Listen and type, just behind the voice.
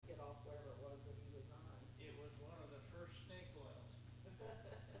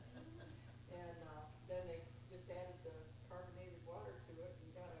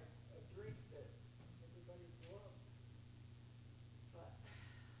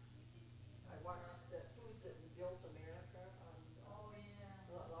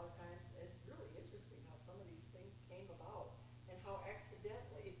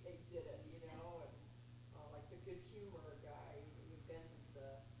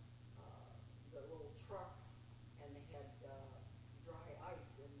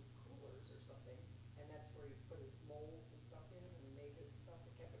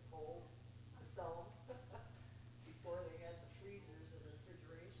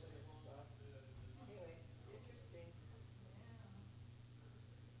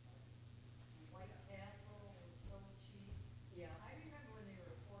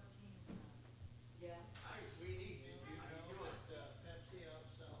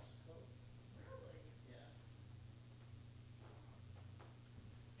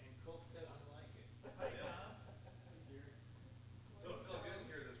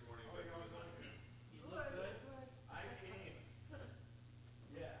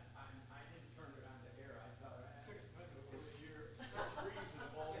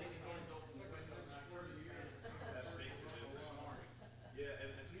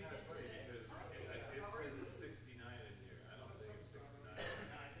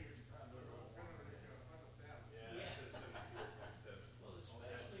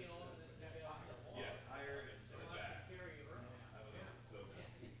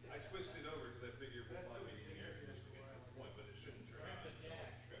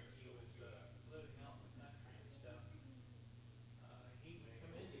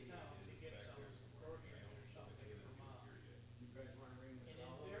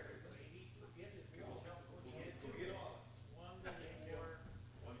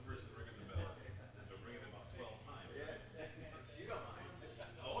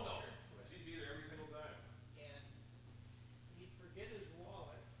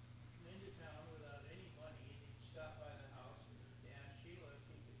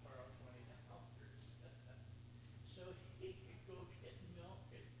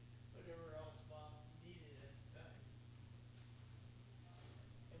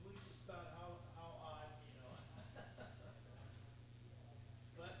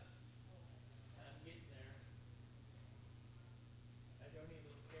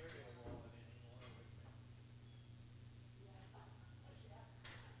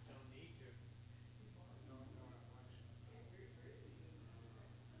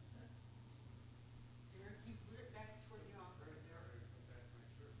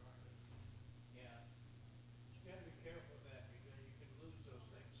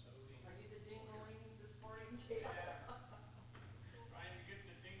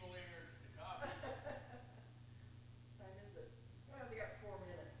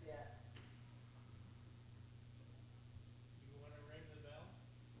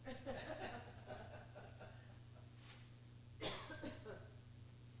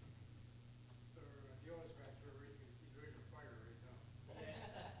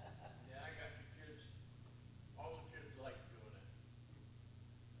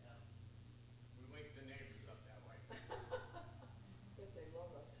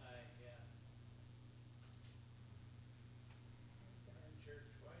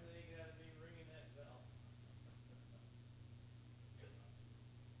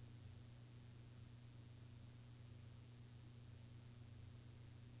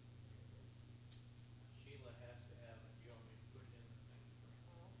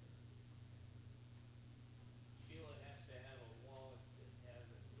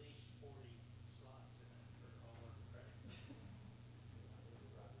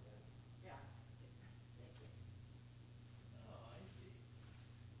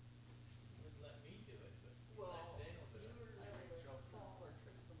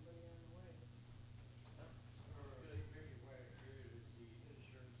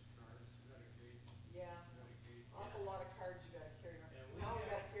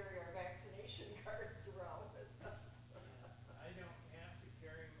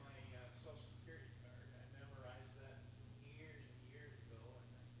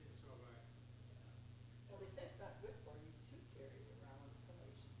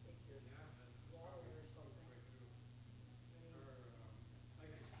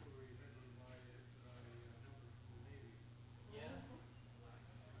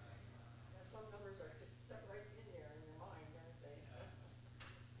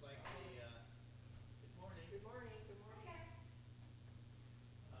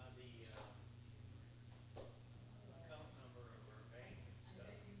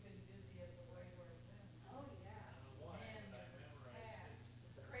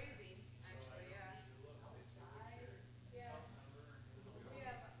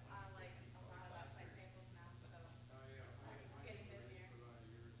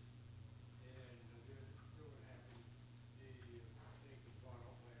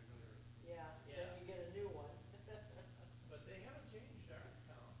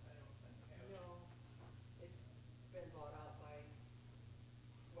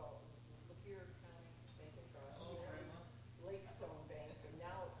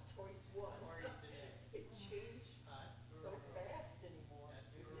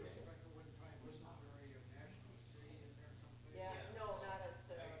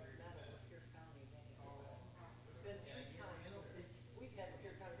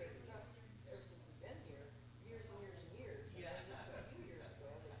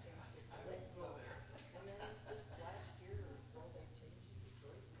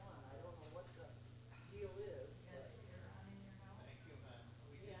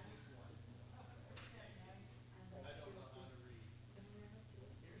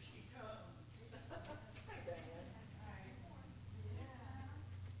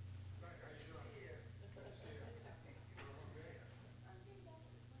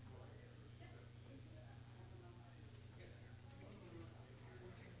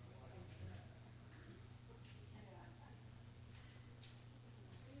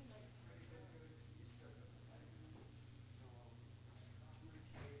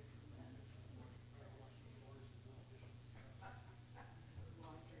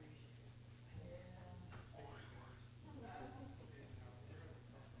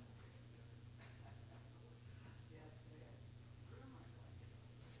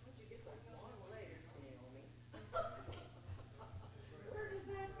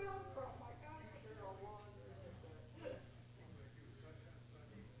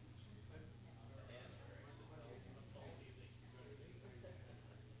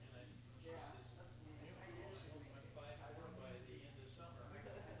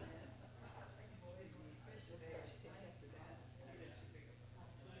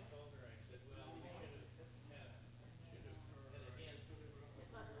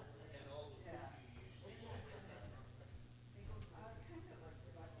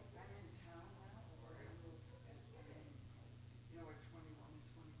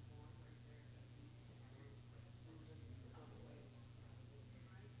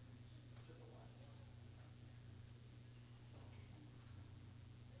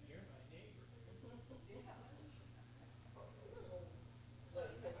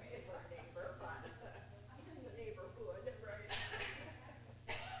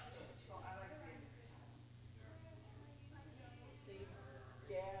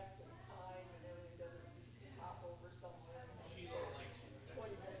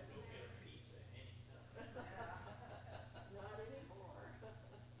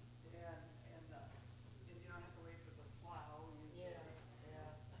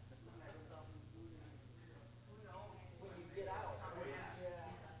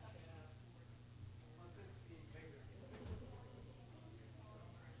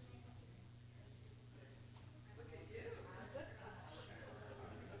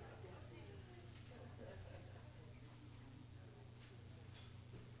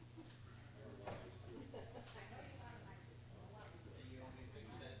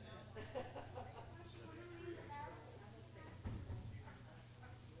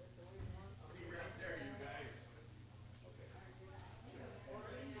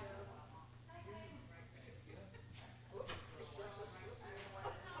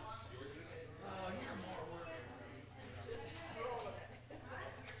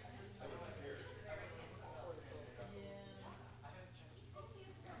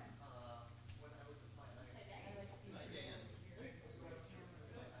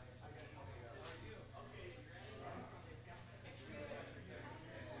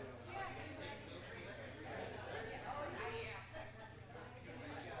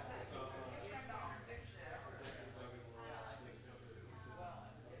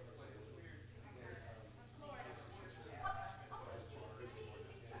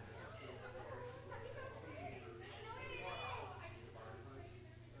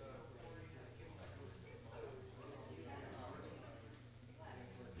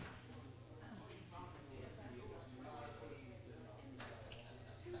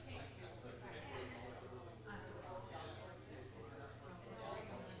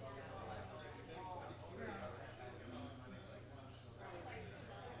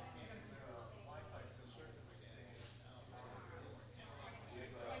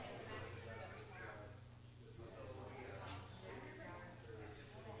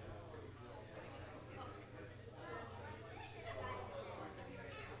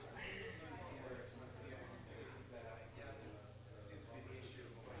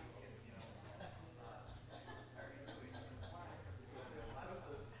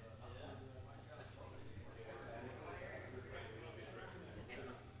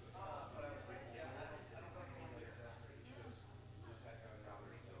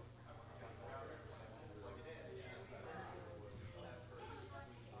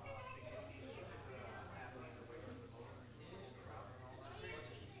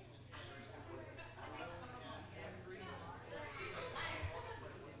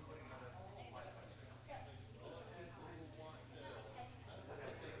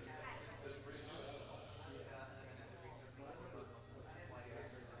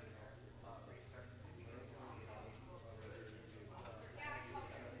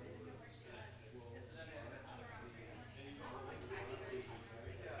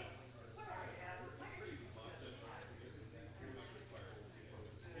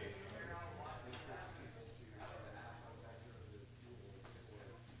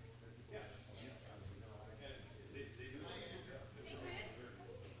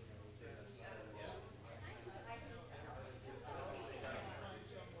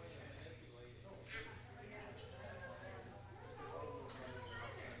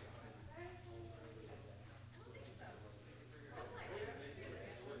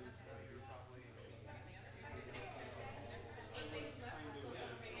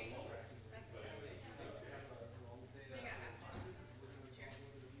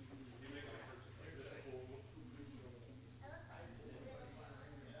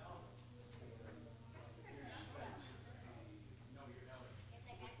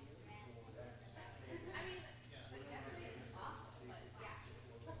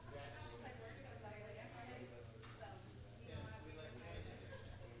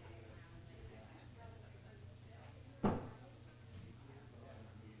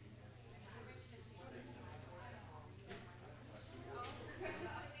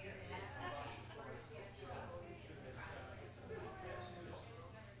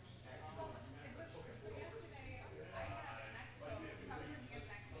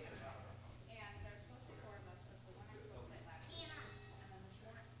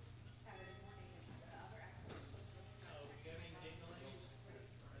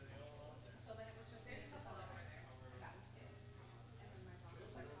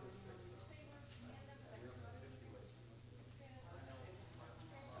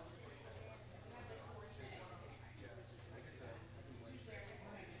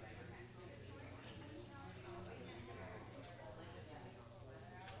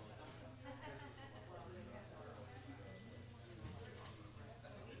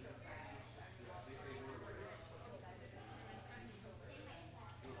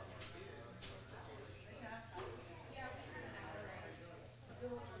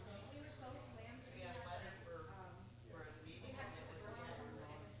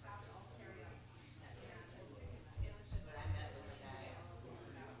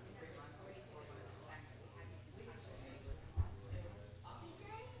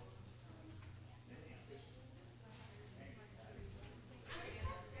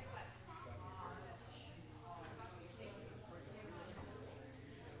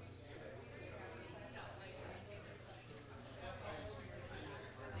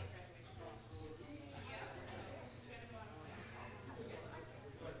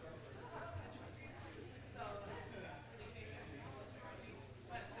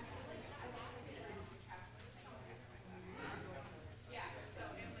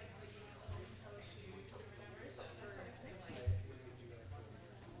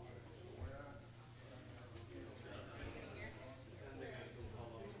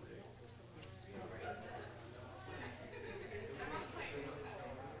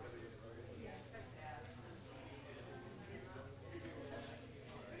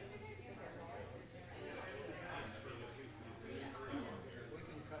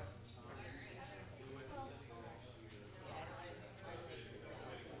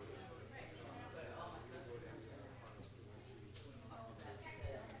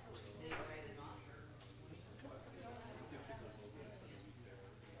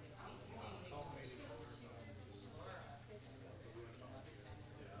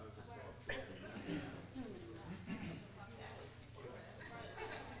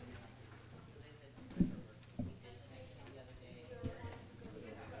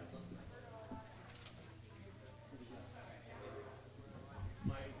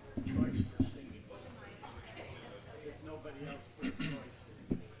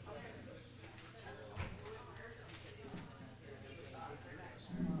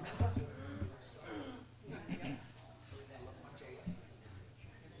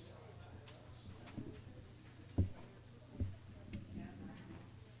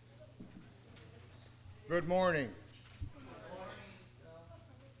Good morning.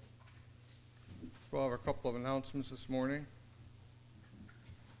 We'll have a couple of announcements this morning.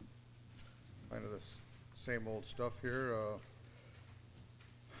 Kind of the same old stuff here.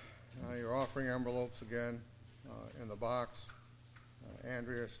 Your offering envelopes again in the box.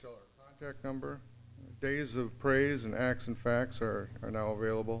 Andrea is still our contact number. Days of Praise and Acts and Facts are now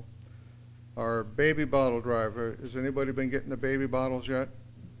available. Our baby bottle drive. Has anybody been getting the baby bottles yet?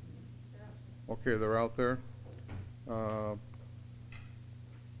 Yeah. Okay, they're out there.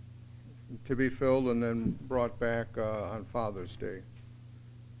 To be filled and then brought back on Father's Day.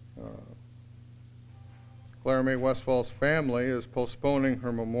 Clara Mae Westfall's family is postponing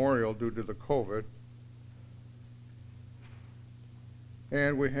her memorial due to the COVID.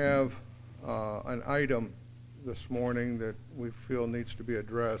 And we have an item this morning that we feel needs to be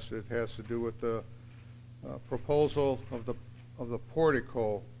addressed. It has to do with the proposal of the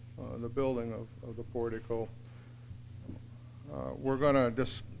portico, the building of the portico. We're going to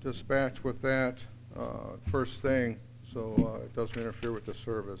dispatch with that first thing, so it doesn't interfere with the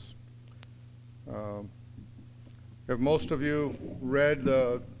service. Have most of you read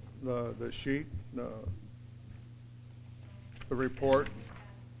the sheet, the report?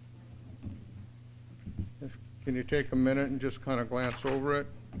 Can you take a minute and just kind of glance over it,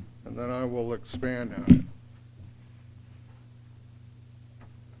 and then I will expand on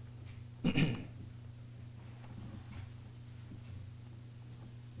it.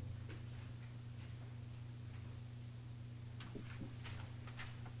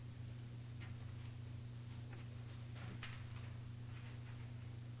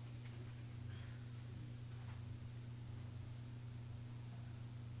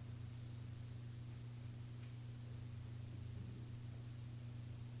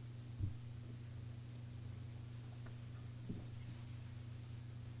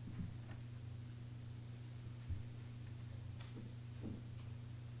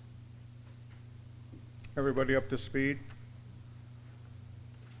 Everybody up to speed?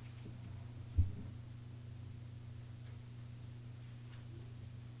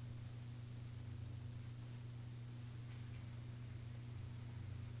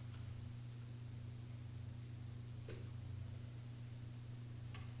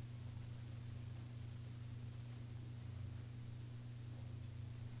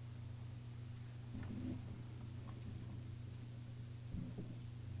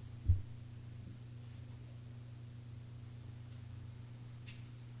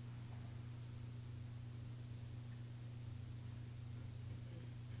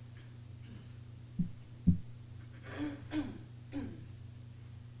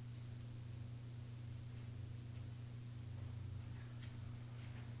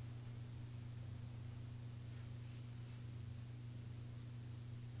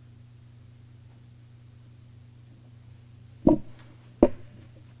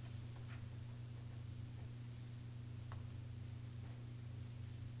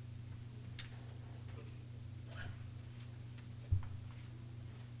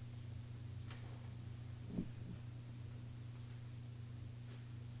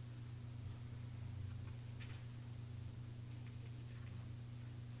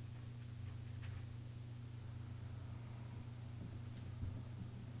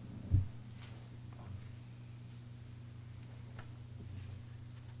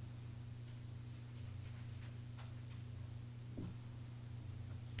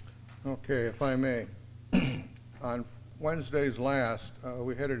 Okay, if I may. On Wednesday's last,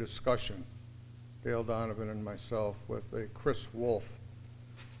 we had a discussion, Dale Donovan and myself, with a Chris Wolf.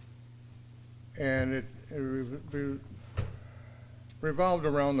 And it revolved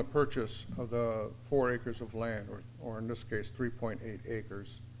around the purchase of the 4 acres of land, or in this case, 3.8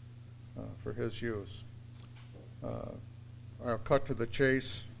 acres for his use. I'll cut to the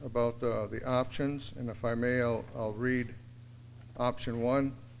chase about the options, and if I may, I'll read option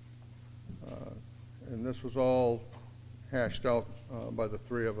 1. And this was all hashed out by the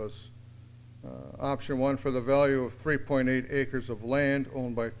three of us. Option 1, for the value of 3.8 acres of land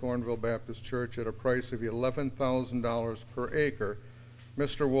owned by Thornville Baptist Church at a price of $11,000 per acre,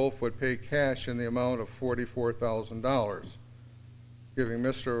 Mr. Wolf would pay cash in the amount of $44,000, giving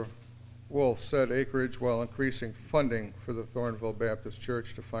Mr. Wolf said acreage while increasing funding for the Thornville Baptist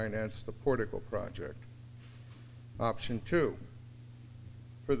Church to finance the portico project. Option 2,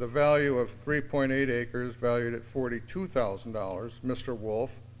 for the value of 3.8 acres valued at $42,000, Mr. Wolf,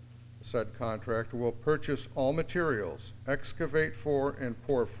 said contractor, will purchase all materials, excavate for and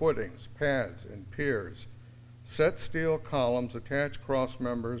pour footings, pads, and piers, set steel columns, attach cross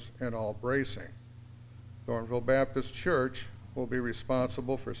members, and all bracing. Thornville Baptist Church will be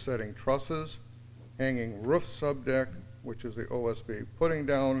responsible for setting trusses hanging roof subdeck, which is the OSB, putting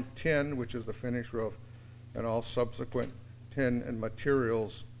down tin, which is the finished roof, and all subsequent tin and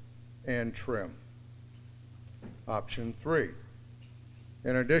materials and trim. Option 3.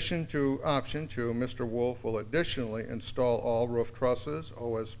 In addition to option 2, Mr. Wolf will additionally install all roof trusses,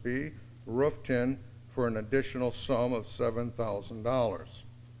 OSB, roof tin for an additional sum of $7,000.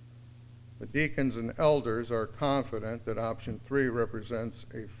 The deacons and elders are confident that option 3 represents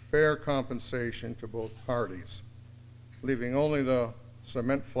a fair compensation to both parties, leaving only the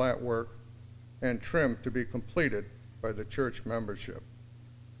cement flat work and trim to be completed by the church membership.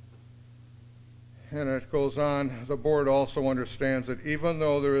 And it goes on, the board also understands that even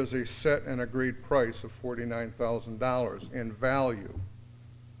though there is a set and agreed price of $49,000 in value,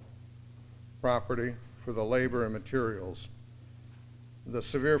 property for the labor and materials, the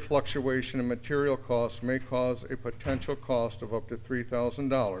severe fluctuation in material costs may cause a potential cost of up to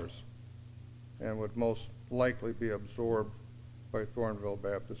 $3,000 and would most likely be absorbed by Thornville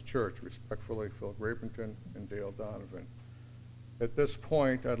Baptist Church. Respectfully, Phil Grapenton and Dale Donovan. At this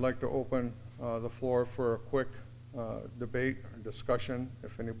point, I'd like to open the floor for a quick debate or discussion.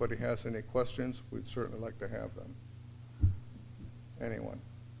 If anybody has any questions, we'd certainly like to have them. Anyone?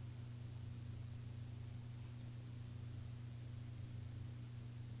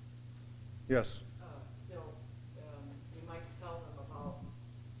 Yes. Bill, you might tell them about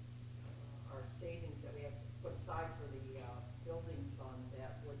our savings that we have put aside for the building fund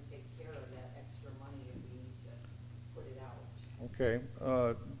that would take care of that extra money if we need to put it out. Okay.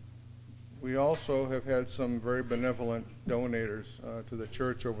 We also have had some very benevolent donators to the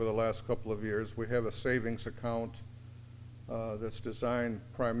church over the last couple of years. We have a savings account that's designed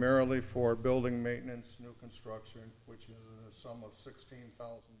primarily for building maintenance, new construction, which is in the sum of $16,000,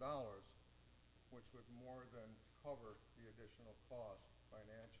 which would more than cover the additional cost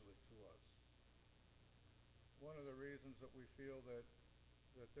financially to us. One of the reasons that we feel that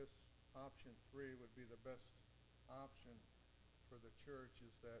this option 3 would be the best option for the church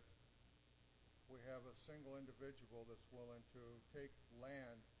is that we have a single individual that's willing to take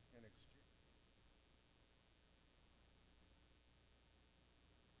land in exchange.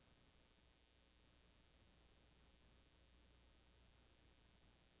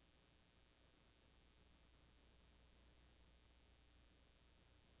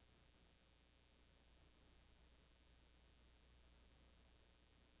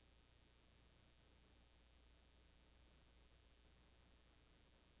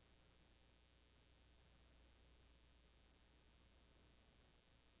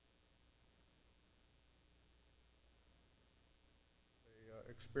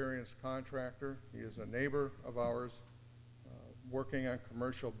 Experienced contractor. He is a neighbor of ours. Working on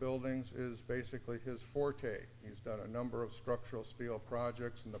commercial buildings is basically his forte. He's done a number of structural steel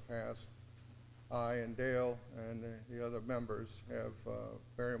projects in the past. I and Dale and the other members have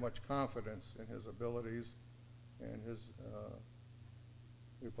very much confidence in his abilities and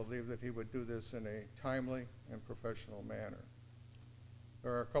we believe that he would do this in a timely and professional manner.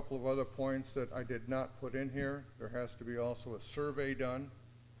 There are a couple of other points that I did not put in here. There has to be also a survey done.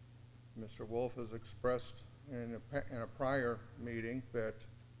 Mr. Wolf has expressed in a prior meeting that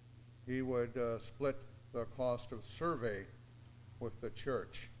he would split the cost of survey with the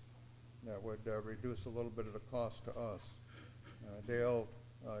church. That would reduce a little bit of the cost to us. Dale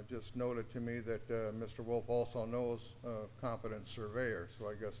just noted to me that Mr. Wolf also knows a competent surveyor, so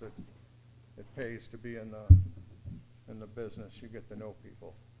I guess it pays to be in the business. You get to know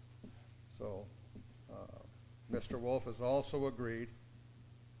people. So Mr. Wolf has also agreed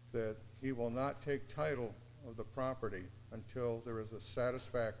that he will not take title of the property until there is a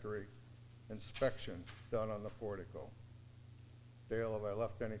satisfactory inspection done on the portico. Dale, have I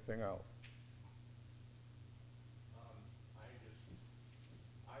left anything out?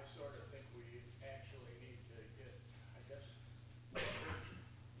 I sort of think we actually need to get, I guess,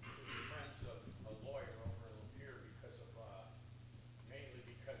 friends of a lawyer over in Lapeer because of, mainly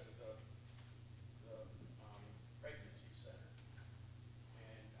because of the pregnancy center.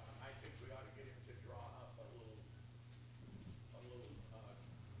 And I think we ought to get him to draw up a little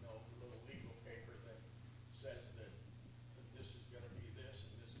legal paper that says that this is going to be this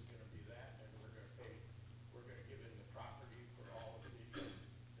and this is going to be that, and we're going to give him the property for all of the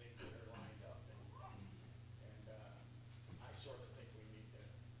things that are lined up. And I sort of think we need to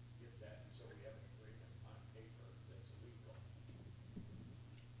get that so we have an agreement on paper that's legal.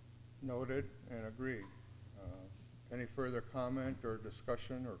 Noted and agreed. Any further comment or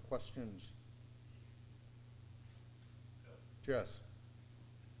discussion or questions? Jess?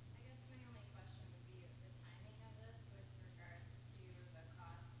 I guess my only question would be the timing of this with regards to the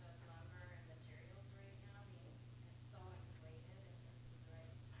cost of lumber and materials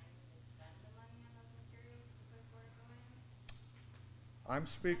I'm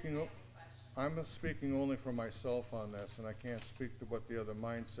speaking, That's my only question. I'm speaking only for myself on this, and I can't speak to what the other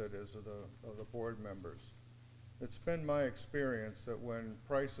mindset is of the board members. It's been my experience that when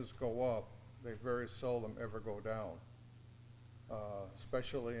prices go up, they very seldom ever go down,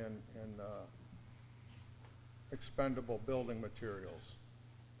 especially in expendable building materials.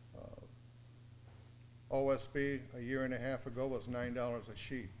 OSB a year and a half ago was $9 a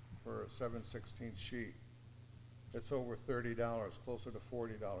sheet for a 7/16 sheet. It's over $30, closer to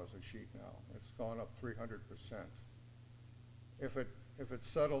 $40 a sheet now. It's gone up 300%. If it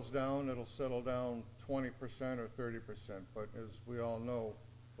settles down, it'll settle down 20% or 30%. But as we all know,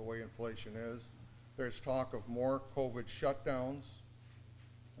 the way inflation is, there's talk of more COVID shutdowns.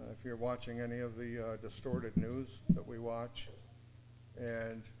 If you're watching any of the distorted news that we watch,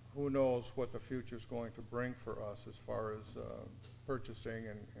 and who knows what the future's going to bring for us as far as purchasing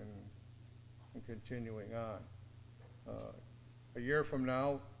and continuing on. A year from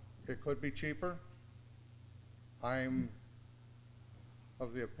now, it could be cheaper. I'm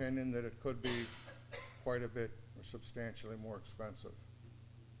of the opinion that it could be quite a bit or substantially more expensive.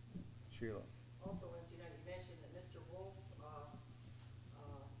 Sheila. Also, Wednesday night, you mentioned that Mr. Wolf,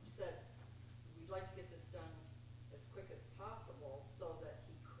 said, we'd like to get this done as quick as possible so that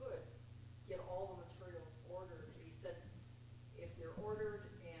he could get all the materials ordered. He said if they're ordered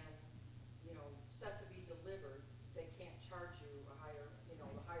and, you know, set to be delivered, they can't charge you a higher, you know,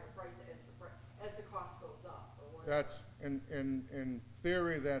 the higher price as the cost goes up or whatever. That's, in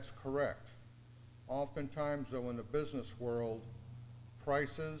theory, that's correct. Oftentimes, though, in the business world,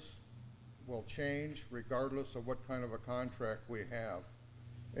 prices will change regardless of what kind of a contract we have.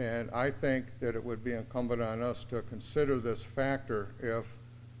 And I think that it would be incumbent on us to consider this factor if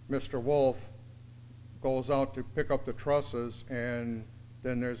Mr. Wolf goes out to pick up the trusses and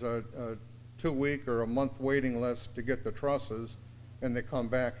then there's a 2-week or a month waiting list to get the trusses, and they come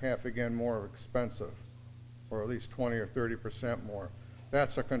back half again more expensive, or at least 20 or 30% more.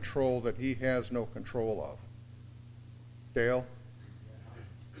 That's a control that he has no control of. Dale?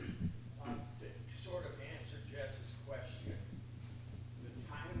 To sort of answer Jess's question, the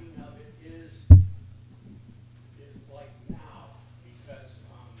timing of it is like now, because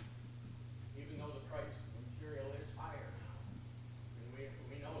even though the price of material is higher now, and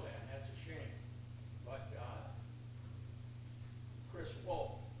we know that, and that's a shame. But Chris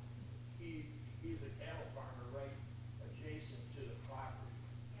Wolf, he's a cattle farmer right adjacent to the property.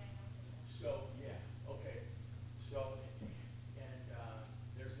 Yeah, I know that. So, yeah, okay. So, and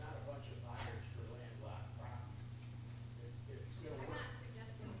there's not a bunch of buyers for landlocked property. It's gonna I'm work. not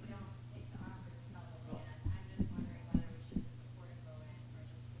suggesting we don't take the offer to sell the land. I'm just wondering whether we should put the portico in or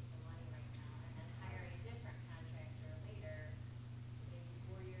just take the money right now and then hire a different contractor later, maybe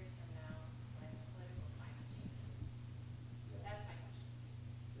 4 years from now, when the political climate changes. That's my question.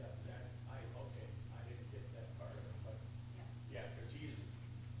 Yeah, okay, I didn't get that part of it, but, Yeah. yeah, because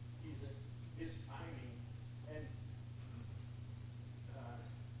his timing, and,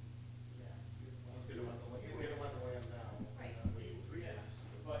 yeah. He's gonna want the land now. Right. Yeah,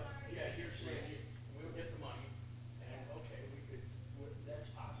 but, yeah, you're saying we'll get the money, and, okay, that's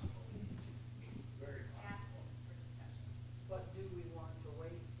possible. Very possible. Asking for discussion. But do we want to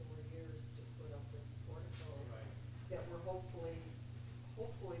wait 4 years to put up this portico? Right. That we're hopefully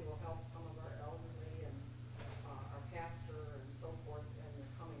will help some of our elderly and, our pastor and so forth in the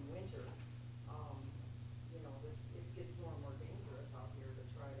coming winter. You know, it gets more and more dangerous out here to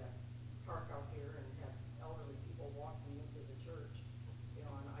try to park out here and have elderly people walking into the church, you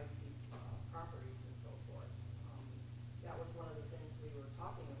know, on icy, properties and so forth. That was one of the things we were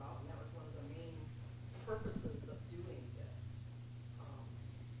talking about, and that was one of the main purposes of doing this.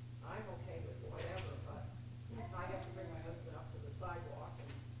 I'm okay with whatever, but if I have to bring my husband up to the sidewalk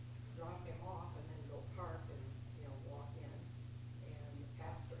and drop him off and then go park and, you know, walk in, and the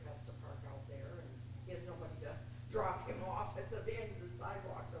pastor has to park out there, and he has nobody to drop him off at the end of the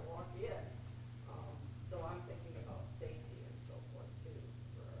sidewalk to walk in. So I'm thinking about safety and so forth too,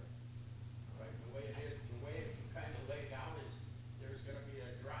 for our, Right, the way it's kind of laid out is there's gonna be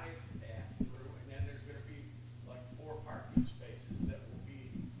a drive path through, and then there's gonna be like 4 parking spaces that will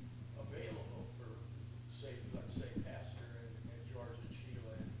be available for, say, let's say Pastor and George and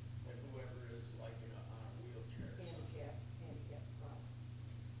Sheila and whoever is like in on a wheelchair or something. handicap spots.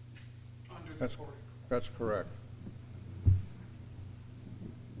 Under the That's, portico. that's correct.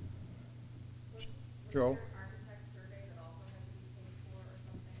 Was Joe? there an architect survey that also had to be paid for or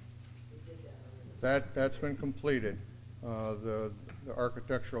something? We did that already. That's been completed. The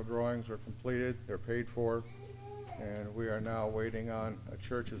architectural drawings are completed, they're paid for, and we are now waiting on a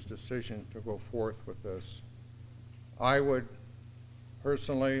church's decision to go forth with this. I would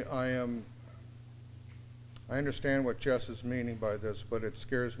Personally, I understand what Jess is meaning by this, but it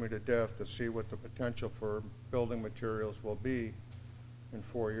scares me to death to see what the potential for building materials will be in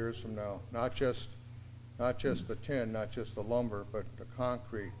 4 years from now. Not just the tin, not just the lumber, but the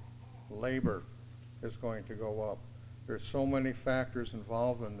concrete, labor is going to go up. There's so many factors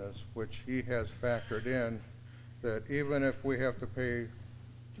involved in this, which he has factored in, that even if we have to pay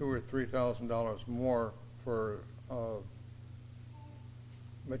 $2,000 or $3,000 more for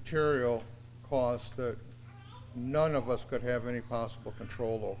material costs that none of us could have any possible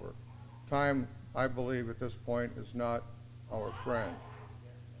control over. Time, I believe, at this point is not our friend.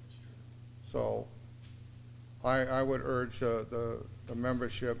 So I would urge the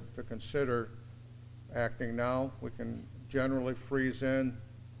membership to consider acting now. We can generally freeze in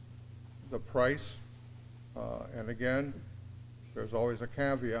the price. And again, there's always a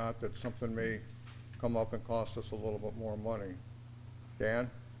caveat that something may come up and cost us a little bit more money. Dan?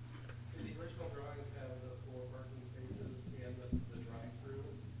 The original drawings have the 4 parking spaces and the drive-through.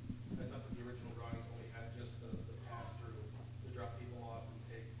 I thought that the original drawings only had just the pass-through to drop people off and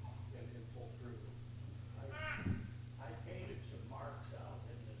take and pull through. I painted some marks out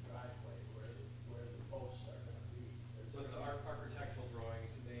in the driveway where the posts are gonna be. But the architectural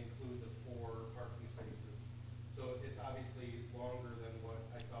drawings, they include the 4 parking spaces. So it's obviously longer than what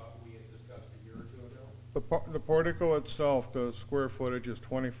I thought we had discussed a year or 2 ago. The portico itself, the square footage is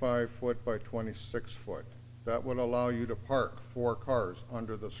 25 foot by 26 foot. That would allow you to park 4 cars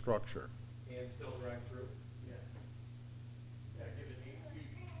under the structure. And still drive through. Yeah. Yeah, give it 8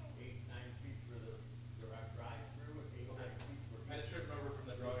 feet, 8, 9 feet for the drive-through, 8, 9 feet for. I just couldn't remember from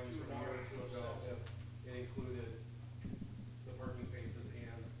the drawings from a year or 2 ago if it included the parking spaces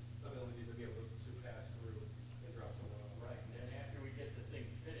and ability to be able to pass through and drop someone off. Right, and then after we get the thing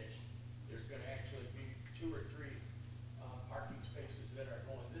finished, there's gonna actually be 2 or 3 parking spaces that are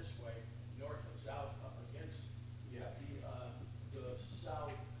going this way, north and south, up against Yeah. the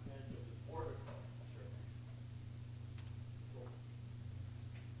south end of the portico. Sure. Cool.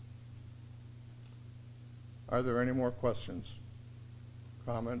 Are there any more questions,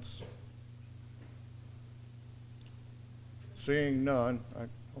 comments? Seeing none,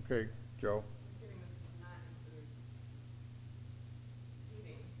 okay, Joe. Assuming this does not include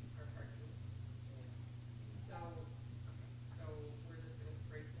heating or parking. So, okay, so we're just gonna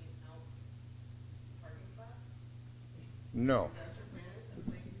spray paint out parking spots? No, Is that your plan? That's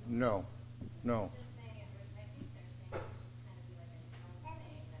what you do? no, no. It's just saying it would, I think they're saying it would just kind of be like a known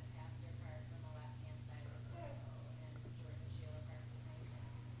thing that Pastor parks on the left-hand side of the portico and George and Sheila park behind him.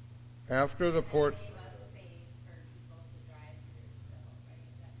 After the port, Leave us space for people to drive through still, right?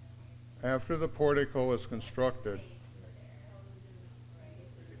 Is that kind of what you're saying? after the portico is constructed, Space is there, right? We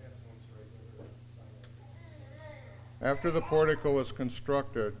could have someone straight over the sign up. after the portico is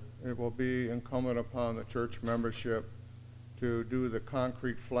constructed, it will be incumbent upon the church membership to do the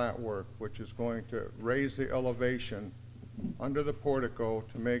concrete flat work, which is going to raise the elevation under the portico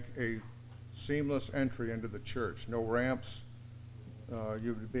to make a seamless entry into the church. No ramps,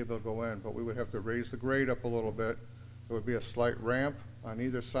 you would be able to go in, but we would have to raise the grade up a little bit. There would be a slight ramp on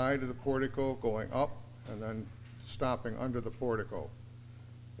either side of the portico going up and then stopping under the portico.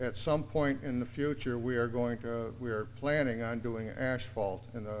 At some point in the future, we are planning on doing asphalt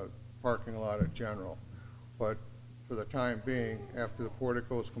in the parking lot at General. But for the time being, after the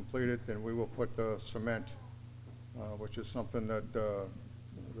portico is completed, then we will put the cement, which is something that the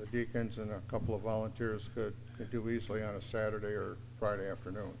deacons and a couple of volunteers could do easily on a Saturday or Friday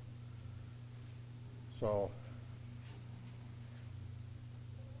afternoon. So,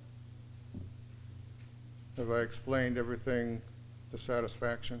 have I explained everything to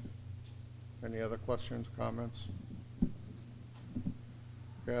satisfaction? Any other questions, comments?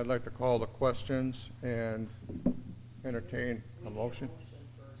 Okay, I'd like to call the questions and entertain a motion. We need a motion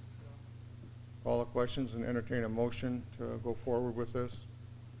first, Bill. Call the questions and entertain a motion to go forward with this.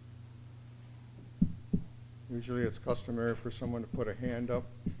 Usually it's customary for someone to put a hand up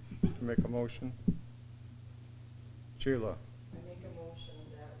to make a motion. Sheila, I make a motion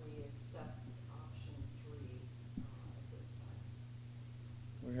that we accept option 3 at this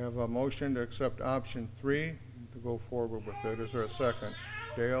time. we have a motion to accept option 3 to go forward with it. Is there a second?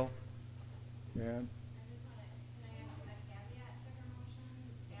 Dale? Dan? I just wanna, can I add a caveat to her motion?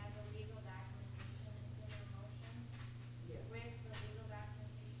 Add the legal documentation into her motion? Yes. With the legal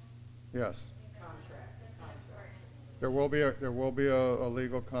documentation? Yes. I think Contract, that's contract. important. There will be a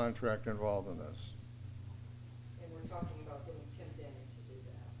legal contract involved in this. And we're talking about getting Tim Denny to do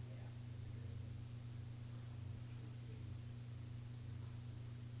that.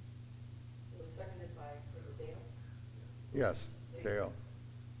 It was seconded by, was it Dale? Yes. Dale.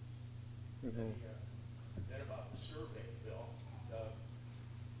 You Then, go. then about the survey, Bill,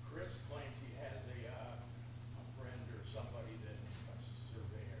 Chris claims he has a friend or somebody that, a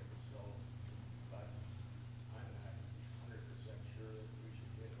surveyor, so, but I'm not 100% sure that we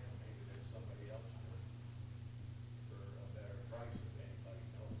should get him. Maybe there's somebody else for a better price if anybody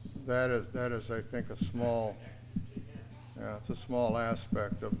knows. That is, I think, a small, Connected to him. yeah, it's a small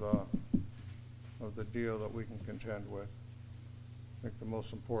aspect of the deal that we can contend with. I think the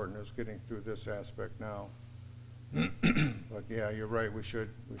most important is getting through this aspect now. But yeah, you're right, we should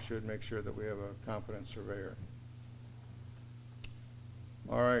make sure that we have a competent surveyor.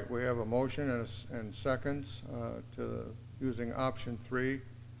 All right, we have a motion and seconds to using option 3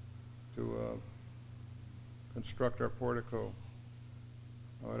 to construct our portico.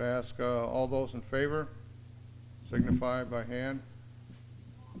 I would ask all those in favor signify by hand.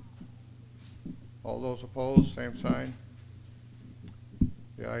 All those opposed, same sign.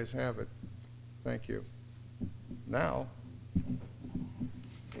 The ayes have it. Thank you. Now,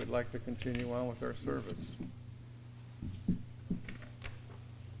 we'd like to continue on with our service.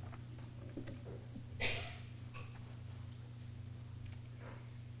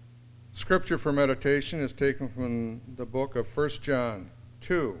 Scripture for meditation is taken from the book of 1 John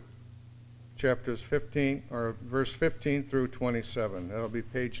 2, chapters 15, or verse 15 through 27. That'll be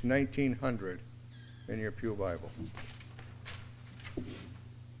page 1900 in your pew Bible.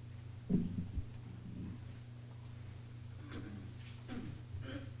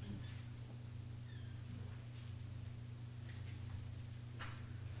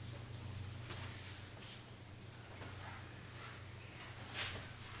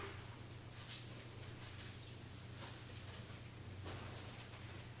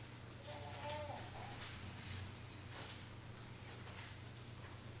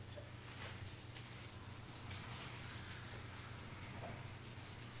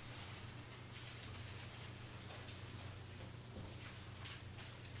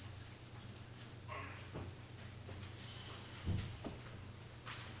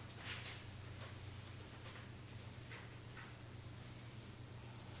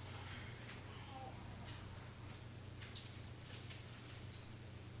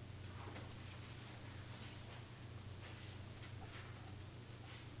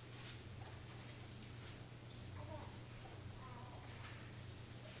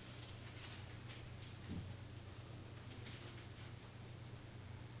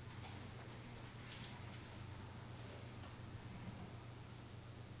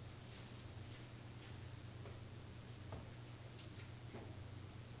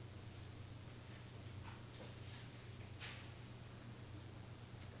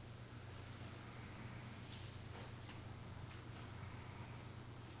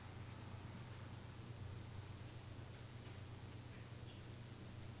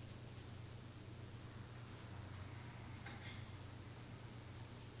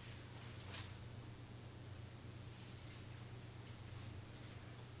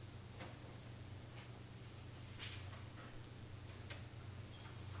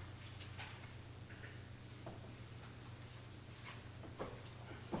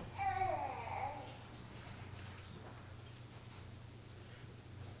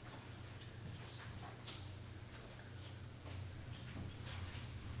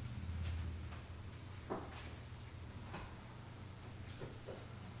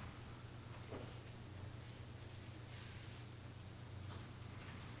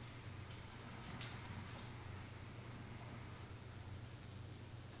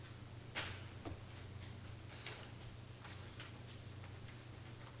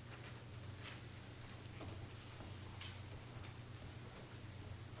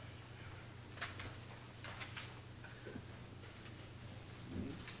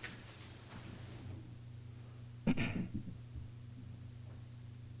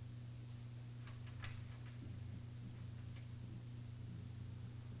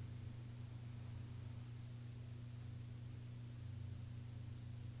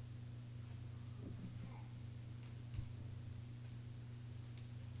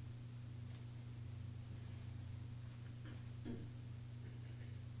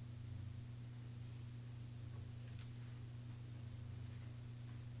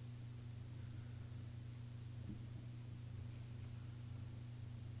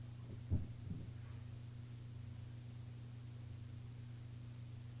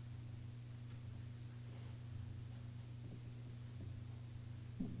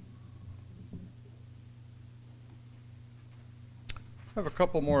 I have a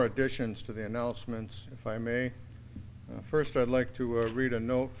couple more additions to the announcements, if I may. First, I'd like to read a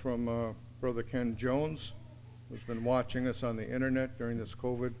note from Brother Ken Jones. who's been watching us on the internet during this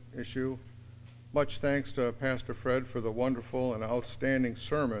COVID issue. Much thanks to Pastor Fred for the wonderful and outstanding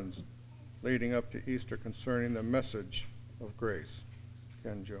sermons leading up to Easter concerning the message of grace.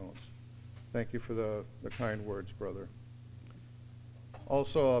 Ken Jones. Thank you for the kind words, brother.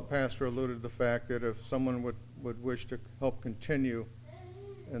 Also, Pastor alluded to the fact that if someone would wish to help continue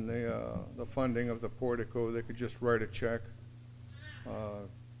in the funding of the portico, they could just write a check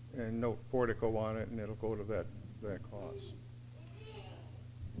and note portico on it, and it'll go to that cause.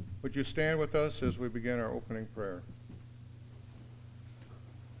 Would you stand with us as we begin our opening prayer?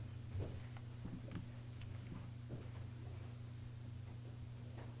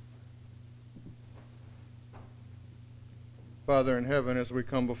 Father in heaven, as we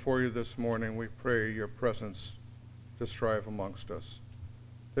come before you this morning, we pray your presence to strive amongst us,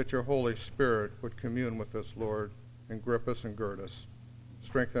 that your Holy Spirit would commune with us, Lord, and grip us and gird us,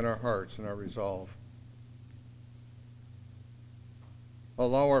 strengthen our hearts and our resolve.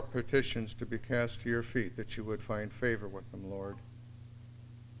 Allow our petitions to be cast to your feet, that you would find favor with them, Lord,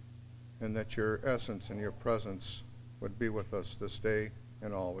 and that your essence and your presence would be with us this day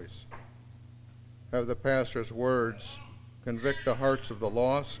and always. Have the pastor's words convict the hearts of the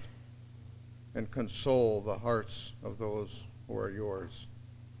lost and console the hearts of those who are yours.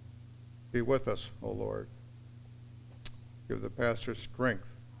 Be with us, O Lord. Give the pastor strength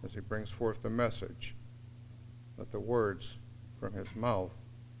as he brings forth the message. Let the words from his mouth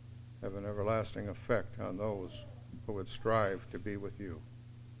have an everlasting effect on those who would strive to be with you.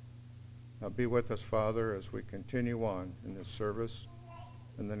 Now be with us, Father, as we continue on in this service.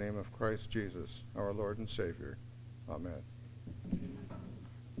 In the name of Christ Jesus, our Lord and Savior. Amen.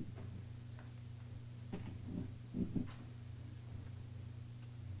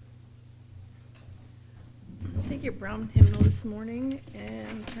 Take your brown hymnal this morning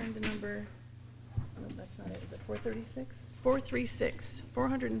and turn to number, no, that's not it. Is it 436? 436,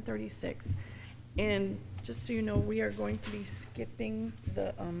 436. And just so you know, we are going to be skipping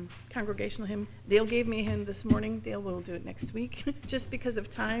the congregational hymn. Dale gave me a hymn this morning. Dale will do it next week, just because of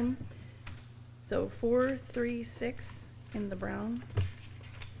time. So 436 in the brown.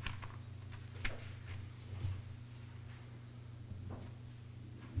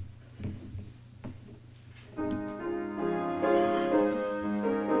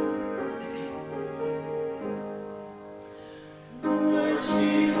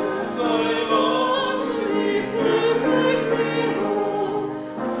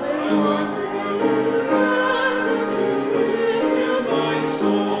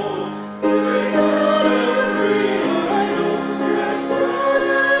 Soul, every idol, rest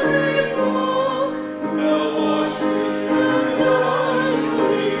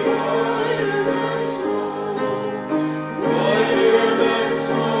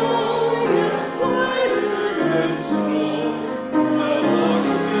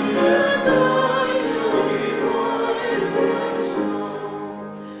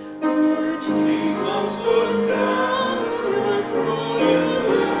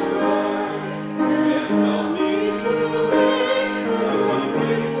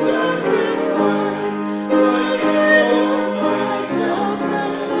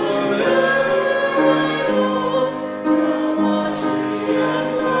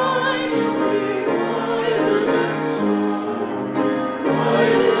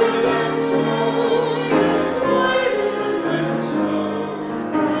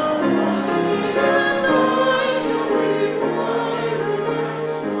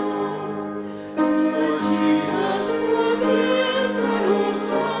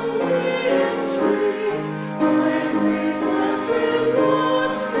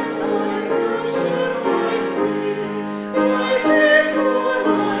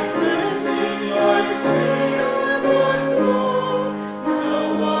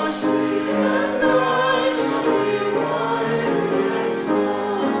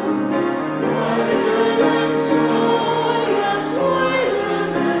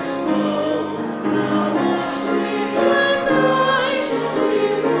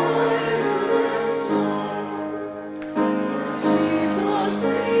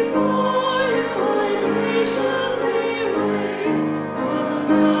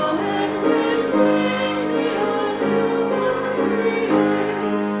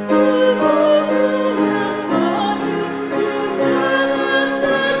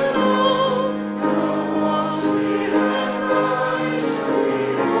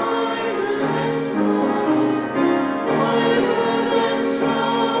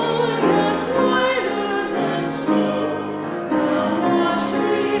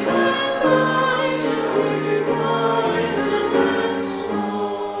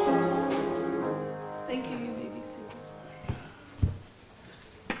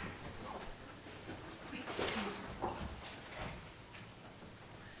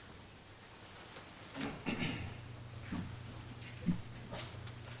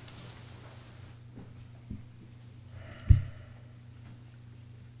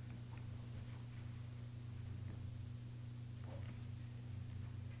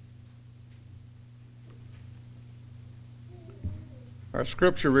Our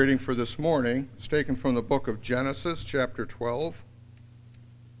scripture reading for this morning is taken from the book of Genesis, chapter 12,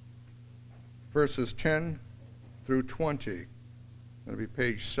 verses 10 through 20. It'll be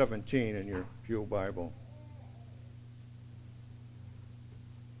page 17 in your Pew Bible.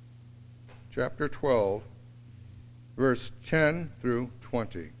 Chapter 12, verse 10 through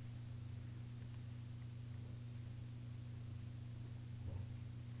 20.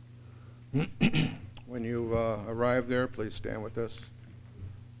 When you arrive there, please stand with us.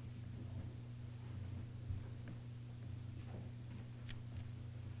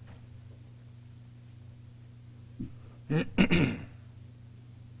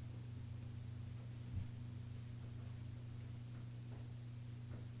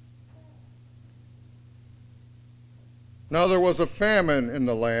 Now there was a famine in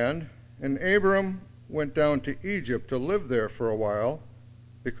the land, and Abram went down to Egypt to live there for a while,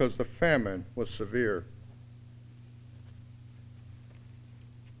 because the famine was severe.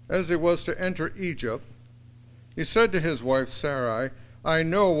 As he was to enter Egypt, he said to his wife Sarai, "I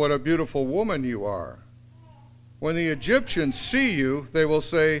know what a beautiful woman you are. When the Egyptians see you, they will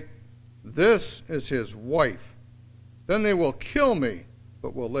say, 'This is his wife.' Then they will kill me,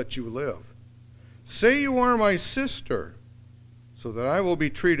 but will let you live. Say you are my sister, so that I will be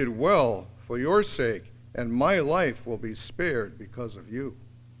treated well for your sake, and my life will be spared because of you."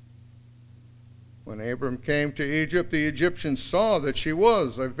 When Abram came to Egypt, the Egyptians saw that she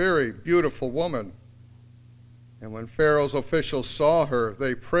was a very beautiful woman. And when Pharaoh's officials saw her,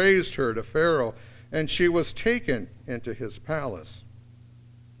 they praised her to Pharaoh, and she was taken into his palace.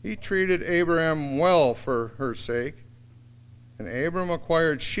 He treated Abraham well for her sake, and Abram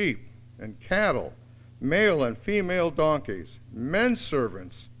acquired sheep and cattle, male and female donkeys, men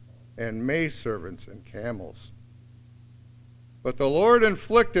servants, and maidservants and camels. But the Lord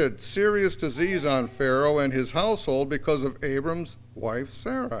inflicted serious disease on Pharaoh and his household because of Abram's wife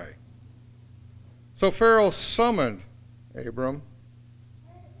Sarai. So Pharaoh summoned Abram.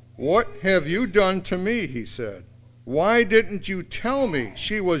 "What have you done to me?" he said. "Why didn't you tell me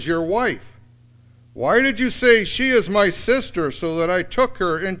she was your wife? Why did you say she is my sister so that I took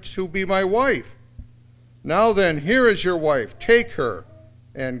her in to be my wife? Now then, here is your wife. Take her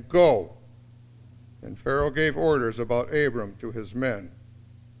and go." And Pharaoh gave orders about Abram to his men,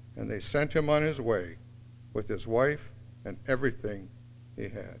 and they sent him on his way with his wife and everything he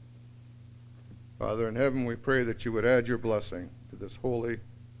had. Father in heaven, we pray that you would add your blessing to this holy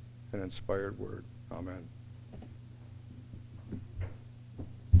and inspired word. Amen.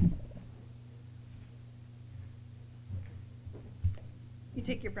 You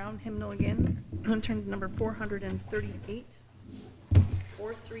take your brown hymnal again and turn to number 438.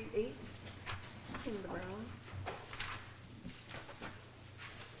 438 in the brown.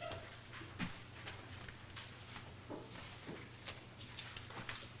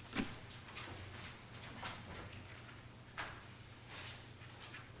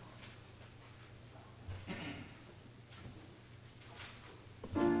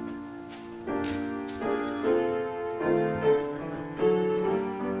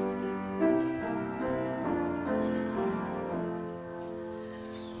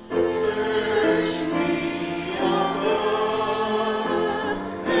 Search me.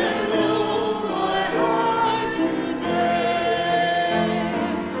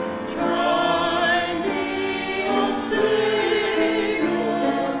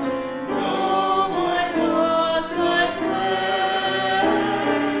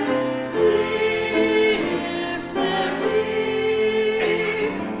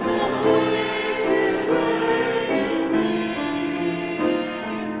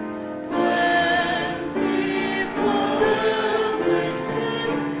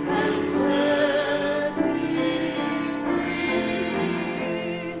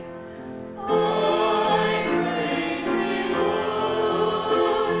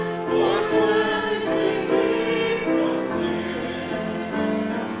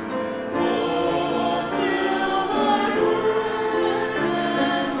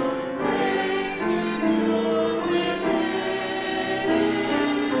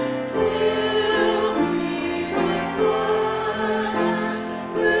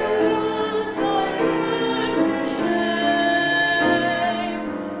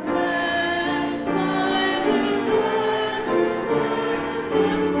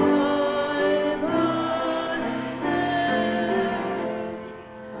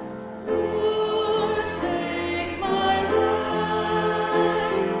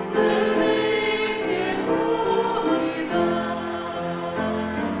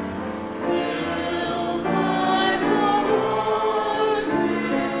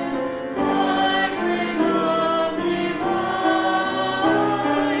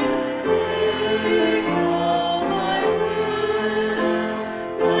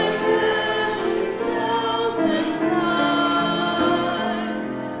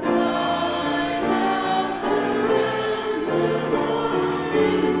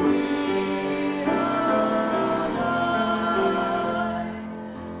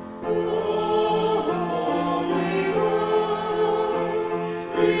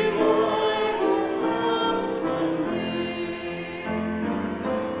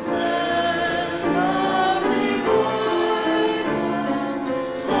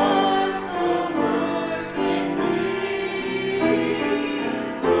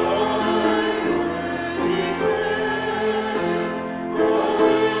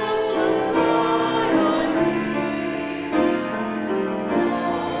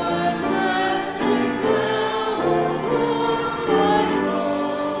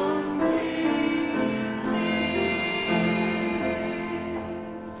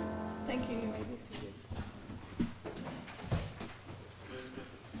 Thank you. You may be seated.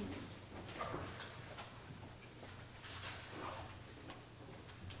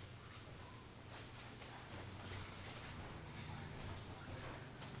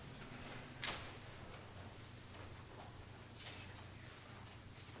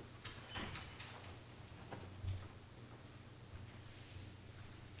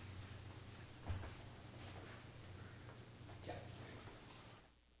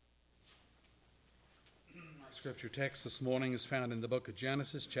 Our scripture text this morning is found in the book of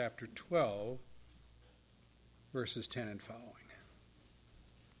Genesis, chapter 12, verses 10 and following.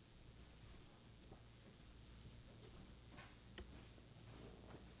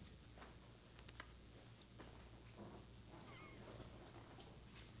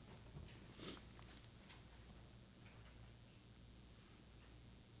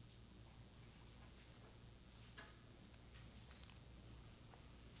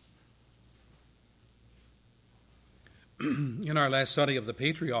 In our last study of the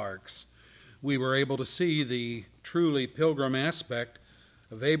patriarchs, we were able to see the truly pilgrim aspect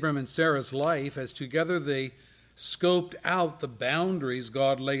of Abram and Sarah's life as together they scoped out the boundaries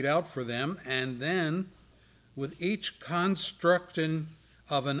God laid out for them, and then with each construction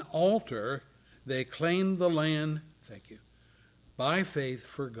of an altar, they claimed the land, by faith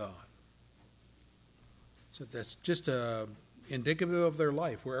for God. So that's just indicative of their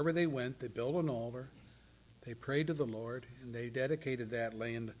life. Wherever they went, they built an altar. They prayed to the Lord, and they dedicated that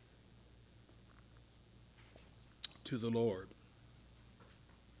land to the Lord.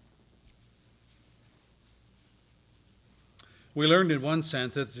 We learned in one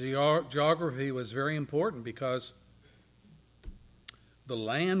sense that geography was very important because the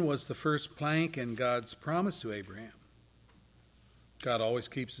land was the first plank in God's promise to Abraham. God always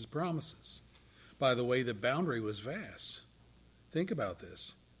keeps his promises. By the way, the boundary was vast. Think about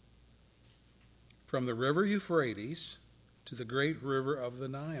this. From the river Euphrates to the great river of the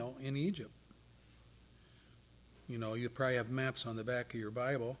Nile in Egypt. You know, you probably have maps on the back of your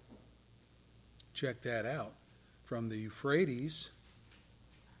Bible. Check that out. From the Euphrates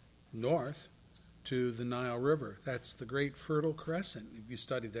north to the Nile River. That's the Great Fertile Crescent, if you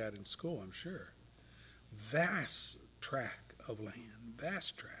studied that in school, I'm sure. Vast tract of land.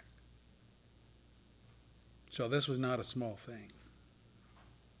 Vast tract. So this was not a small thing.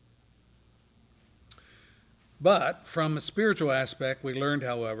 But from a spiritual aspect, we learned,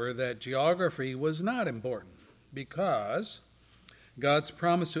 however, that geography was not important because God's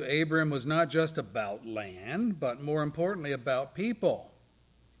promise to Abram was not just about land, but more importantly about people.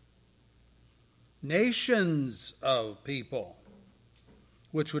 Nations of people,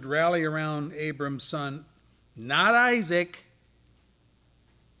 which would rally around Abram's son, not Isaac,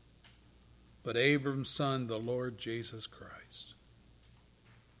 but Abram's son, the Lord Jesus Christ.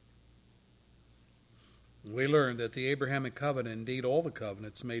 We learned that the Abrahamic covenant, indeed all the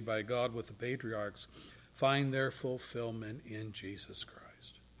covenants made by God with the patriarchs, find their fulfillment in Jesus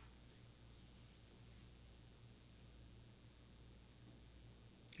Christ.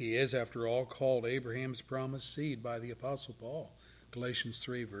 He is, after all, called Abraham's promised seed by the Apostle Paul, Galatians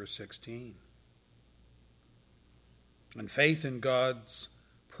 3, verse 16. And faith in God's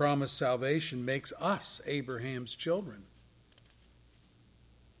promised salvation makes us Abraham's children.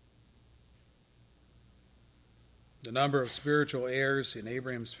 The number of spiritual heirs in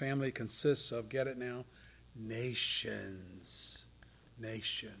Abraham's family consists of, get it now, nations.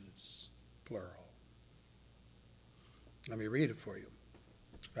 Nations, plural. Let me read it for you.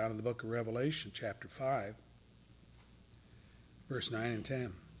 Found in the book of Revelation, chapter 5, verse 9 and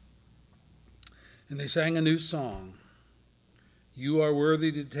 10. And they sang a new song. You are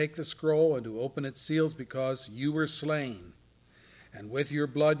worthy to take the scroll and to open its seals because you were slain. And with your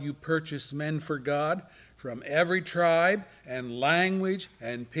blood you purchased men for God from every tribe and language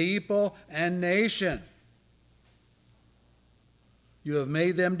and people and nation. You have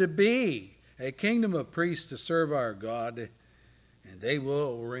made them to be a kingdom of priests to serve our God, and they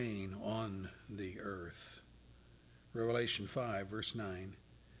will reign on the earth. Revelation 5, verse 9,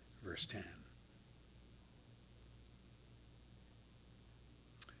 verse 10.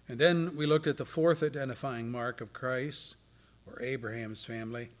 And then we looked at the fourth identifying mark of Christ, or Abraham's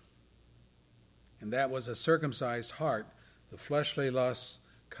family, and that was a circumcised heart, the fleshly lusts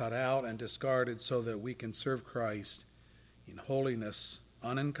cut out and discarded so that we can serve Christ in holiness,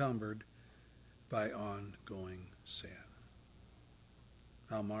 unencumbered by ongoing sin.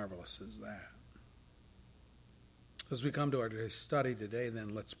 How marvelous is that? As we come to our study today,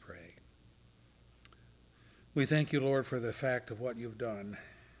 then let's pray. We thank you, Lord, for the fact of what you've done,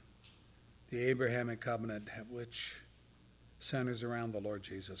 the Abrahamic covenant, which centers around the Lord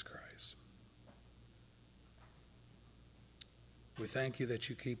Jesus Christ. We thank you that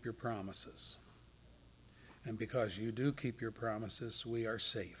you keep your promises. And because you do keep your promises, we are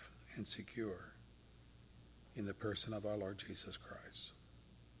safe and secure in the person of our Lord Jesus Christ.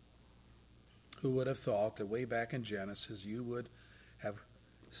 Who would have thought that way back in Genesis you would have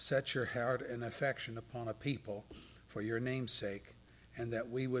set your heart and affection upon a people for your name's sake, and that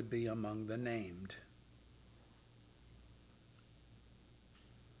we would be among the named?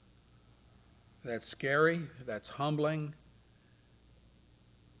 That's scary, that's humbling.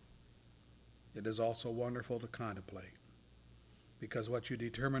 It is also wonderful to contemplate, because what you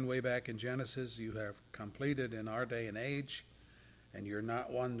determined way back in Genesis, you have completed in our day and age, and you're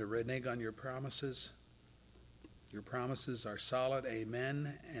not one to renege on your promises. Your promises are solid.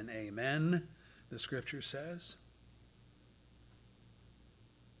 Amen and amen, the Scripture says.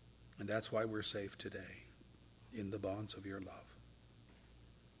 And that's why we're safe today, in the bonds of your love.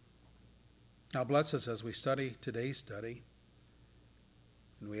 Now bless us as we study today's study,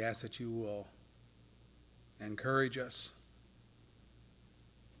 and we ask that you will encourage us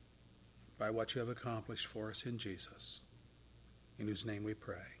by what you have accomplished for us in Jesus, in whose name we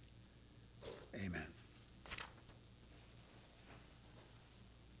pray. Amen.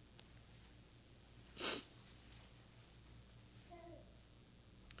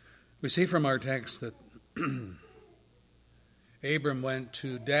 We see from our text that Abram went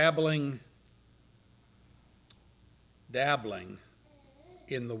to dabbling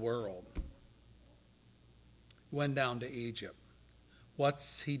in the world. Went down to Egypt.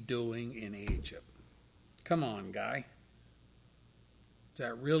 What's he doing in Egypt? Come on, guy. Is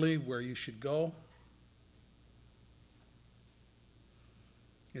that really where you should go?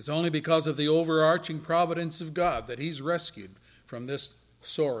 It's only because of the overarching providence of God that he's rescued from this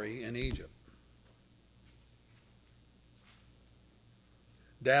story in Egypt.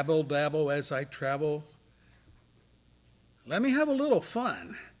 Dabble, dabble as I travel. Let me have a little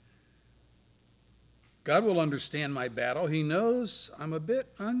fun. God will understand my battle. He knows I'm a bit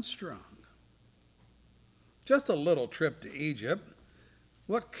unstrung. Just a little trip to Egypt.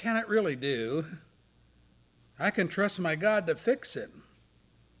 What can it really do? I can trust my God to fix it.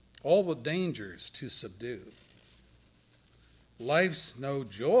 All the dangers to subdue. Life's no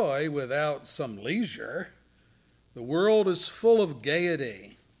joy without some leisure. The world is full of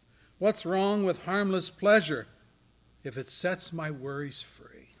gaiety. What's wrong with harmless pleasure if it sets my worries free?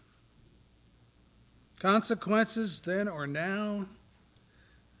 Consequences then or now?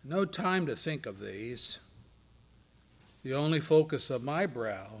 No time to think of these. The only focus of my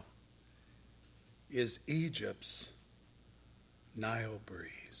brow is Egypt's Nile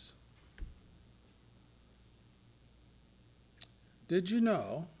breeze. Did you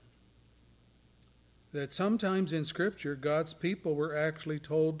know that sometimes in Scripture God's people were actually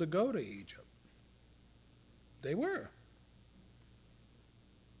told to go to Egypt? They were.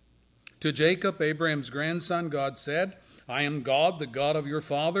 To Jacob, Abraham's grandson, God said, I am God, the God of your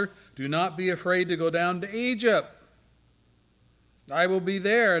father. Do not be afraid to go down to Egypt. I will be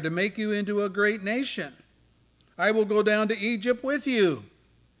there to make you into a great nation. I will go down to Egypt with you,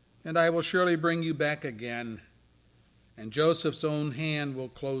 and I will surely bring you back again. And Joseph's own hand will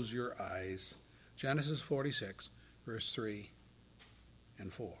close your eyes. Genesis 46, verse 3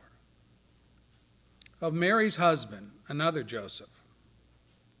 and 4. Of Mary's husband, another Joseph,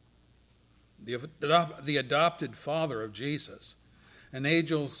 the adopted father of Jesus, an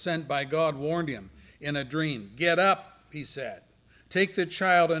angel sent by God warned him in a dream. Get up, he said. Take the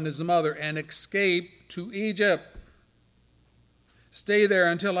child and his mother and escape to Egypt. Stay there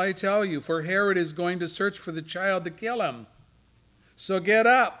until I tell you, for Herod is going to search for the child to kill him. So get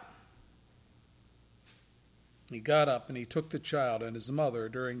up. He got up and he took the child and his mother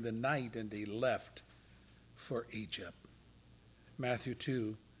during the night, and he left for Egypt. Matthew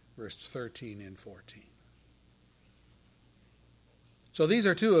 2, verse 13 and 14. So these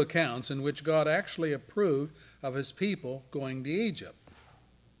are two accounts in which God actually approved of his people going to Egypt,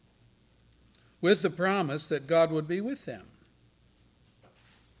 with the promise that God would be with them.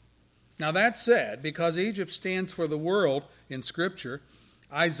 Now that said, because Egypt stands for the world in Scripture,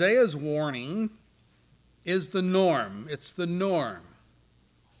 Isaiah's warning is the norm. It's the norm.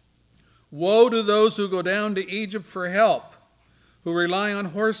 Woe to those who go down to Egypt for help, who rely on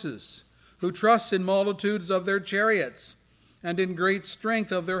horses, who trust in multitudes of their chariots, and in great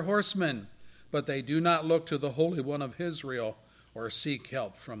strength of their horsemen, but they do not look to the Holy One of Israel or seek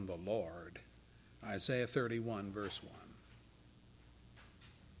help from the Lord. Isaiah 31, verse 1.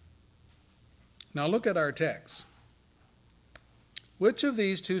 Now look at our text. Which of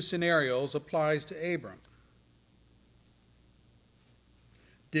these two scenarios applies to Abram?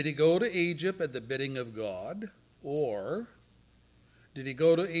 Did he go to Egypt at the bidding of God, or did he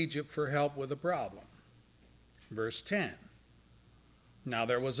go to Egypt for help with a problem? Verse 10. Now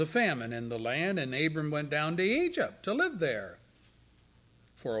there was a famine in the land, and Abram went down to Egypt to live there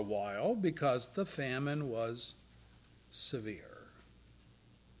for a while because the famine was severe.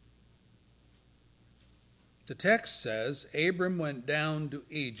 The text says Abram went down to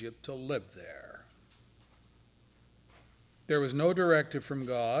Egypt to live there. There was no directive from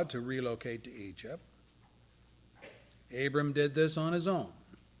God to relocate to Egypt. Abram did this on his own.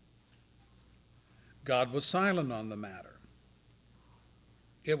 God was silent on the matter.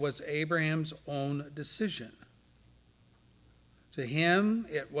 It was Abraham's own decision. To him,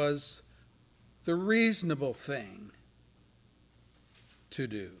 it was the reasonable thing to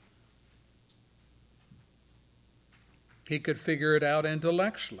do. He could figure it out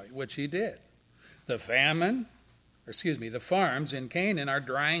intellectually, which he did. The farms in Canaan are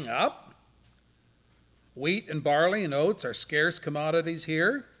drying up. Wheat and barley and oats are scarce commodities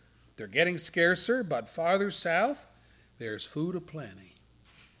here. They're getting scarcer, but farther south, there's food aplenty.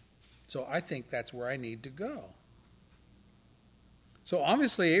 So I think that's where I need to go. So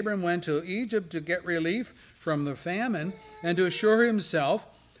obviously Abram went to Egypt to get relief from the famine and to assure himself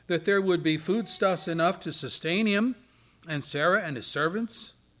that there would be foodstuffs enough to sustain him and Sarah and his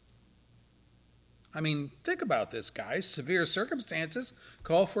servants. I mean, think about this, guys. Severe circumstances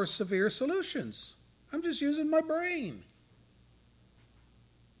call for severe solutions. I'm just using my brain.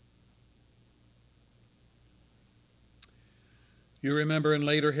 You remember in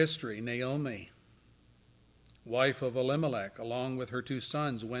later history, Naomi, wife of Elimelech, along with her 2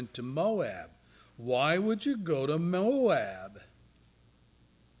 sons, went to Moab. Why would you go to Moab?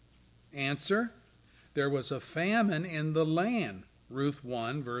 Answer, there was a famine in the land. Ruth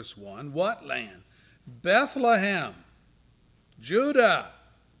 1, verse 1. What land? Bethlehem, Judah.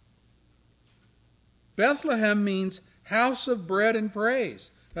 Bethlehem means house of bread and praise.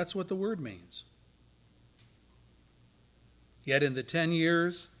 That's what the word means. Yet in the 10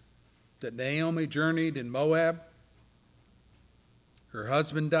 years that Naomi journeyed in Moab, her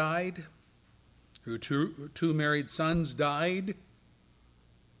husband died, her two married sons died,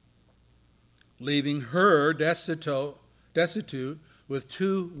 leaving her destitute with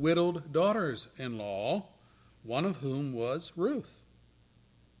 2 widowed daughters-in-law, one of whom was Ruth.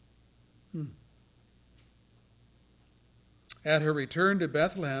 At her return to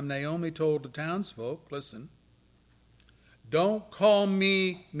Bethlehem, Naomi told the townsfolk, listen, don't call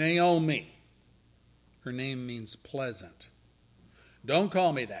me Naomi. Her name means pleasant. Don't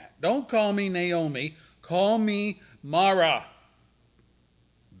call me that. Don't call me Naomi. Call me Mara.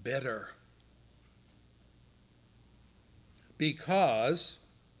 Bitter. Because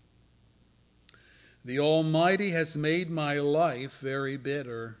the Almighty has made my life very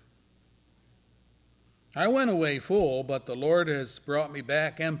bitter. I went away full, but the Lord has brought me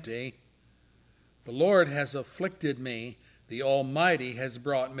back empty. The Lord has afflicted me. The Almighty has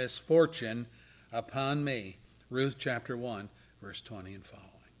brought misfortune upon me. Ruth chapter 1, verse 20 and following.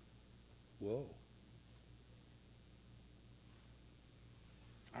 Whoa.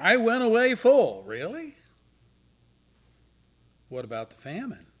 I went away full. Really? What about the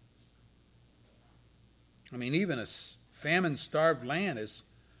famine? I mean, even a famine-starved land is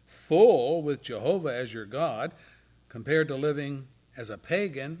full with Jehovah as your God compared to living as a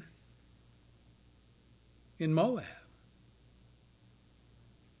pagan in Moab.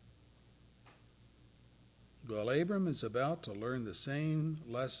 Well, Abram is about to learn the same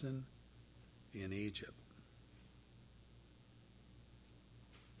lesson in Egypt.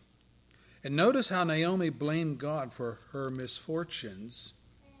 And notice how Naomi blamed God for her misfortunes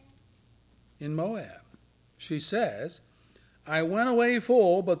in Moab. She says, I went away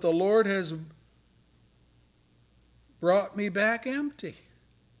full, but the Lord has brought me back empty.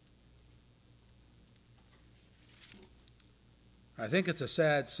 I think it's a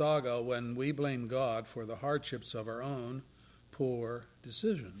sad saga when we blame God for the hardships of our own poor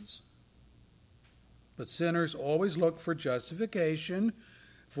decisions. But sinners always look for justification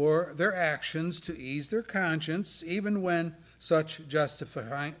for their actions to ease their conscience, even when such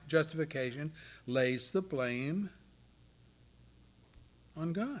justification lays the blame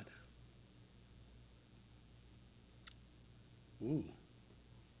on God. Ooh.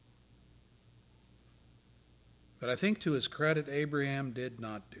 But I think to his credit, Abraham did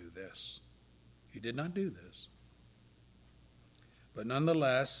not do this. He did not do this. But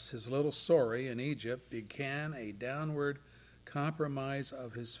nonetheless, his little story in Egypt began a downward compromise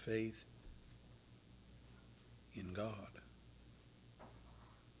of his faith in God.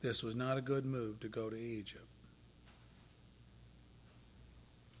 This was not a good move to go to Egypt.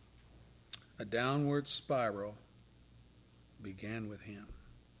 a downward spiral began with him.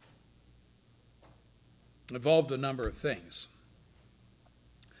 It involved a number of things.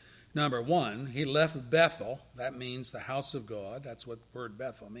 Number one, he left Bethel. That means the house of God. That's what the word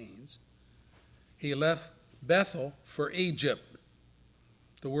Bethel means. He left Bethel for Egypt.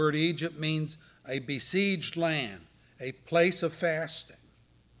 The word Egypt means a besieged land, a place of fasting.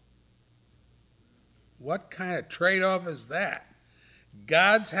 What kind of trade-off is that?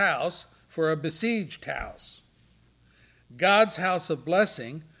 God's house for a besieged house. God's house of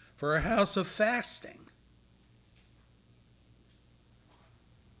blessing for a house of fasting.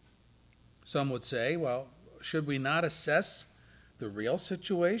 Some would say, well, should we not assess the real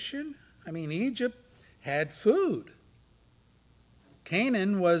situation? I mean, Egypt had food.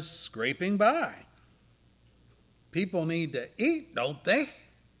 Canaan was scraping by. People need to eat, don't they?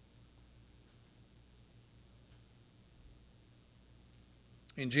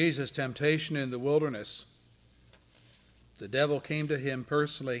 In Jesus' temptation in the wilderness, the devil came to him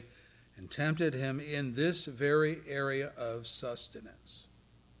personally and tempted him in this very area of sustenance.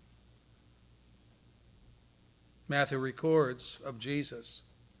 Matthew records of Jesus,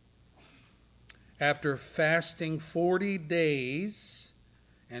 after fasting 40 days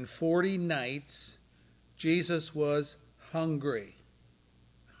and 40 nights, Jesus was hungry.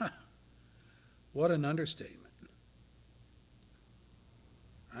 What an understatement.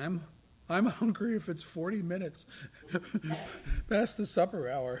 I'm hungry if it's 40 minutes past the supper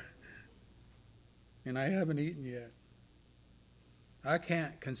hour and I haven't eaten yet. I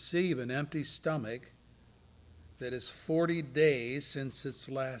can't conceive an empty stomach that is 40 days since its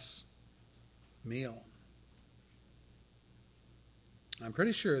last meal. I'm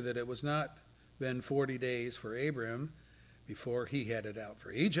pretty sure that it was not been 40 days for Abraham before he headed out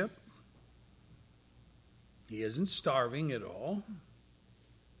for Egypt. He isn't starving at all,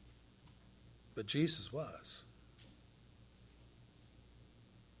 but Jesus was.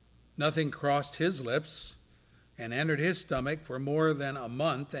 Nothing crossed his lips and entered his stomach for more than a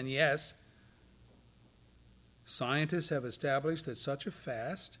month, and yes, scientists have established that such a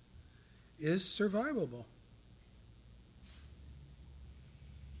fast is survivable.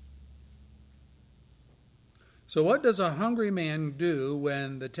 So what does a hungry man do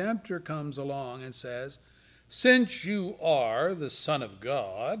when the tempter comes along and says, "Since you are the Son of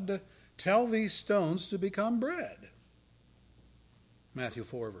God, tell these stones to become bread"? Matthew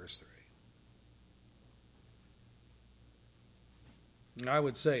 4, verse 3. I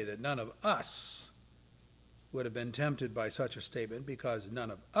would say that none of us would have been tempted by such a statement because none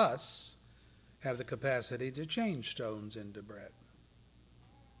of us have the capacity to change stones into bread.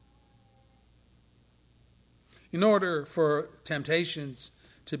 In order for temptations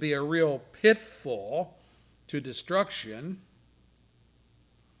to be a real pitfall to destruction,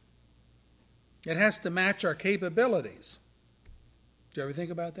 it has to match our capabilities. Do you ever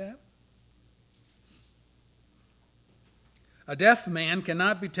think about that? A deaf man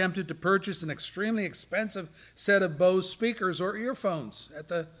cannot be tempted to purchase an extremely expensive set of Bose speakers or earphones at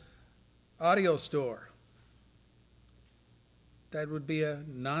the audio store. That would be a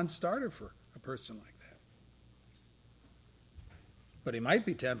non-starter for a person like that. But he might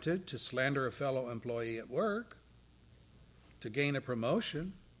be tempted to slander a fellow employee at work, to gain a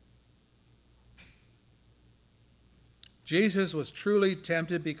promotion. Jesus was truly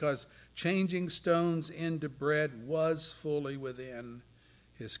tempted because changing stones into bread was fully within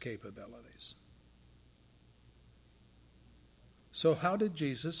his capabilities. So how did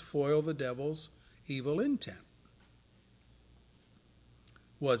Jesus foil the devil's evil intent?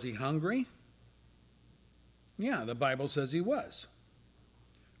 Was he hungry? Yeah, the Bible says he was.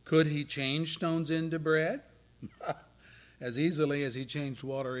 Could he change stones into bread? As easily as he changed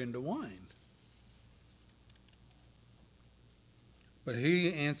water into wine. But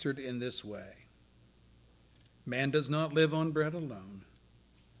he answered in this way: man does not live on bread alone,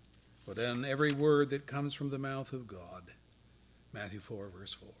 but on every word that comes from the mouth of God. Matthew 4,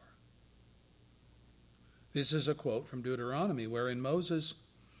 verse 4. This is a quote from Deuteronomy, wherein Moses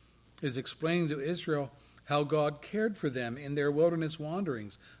is explaining to Israel how God cared for them in their wilderness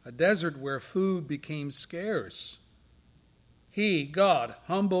wanderings, a desert where food became scarce. He, God,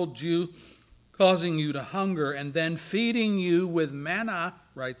 humbled you, causing you to hunger, and then feeding you with manna,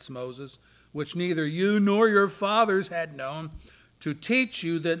 writes Moses, which neither you nor your fathers had known, to teach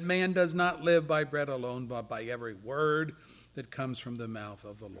you that man does not live by bread alone, but by every word that comes from the mouth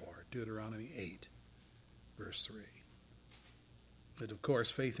of the Lord. Deuteronomy 8, verse 3. But of course,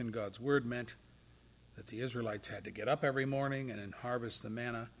 faith in God's word meant that the Israelites had to get up every morning and harvest the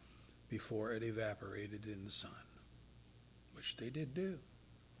manna before it evaporated in the sun, which they did do.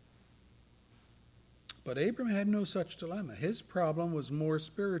 But Abram had no such dilemma. His problem was more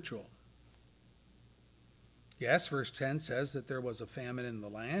spiritual. Yes, verse 10 says that there was a famine in the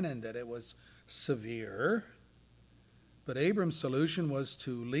land and that it was severe. But Abram's solution was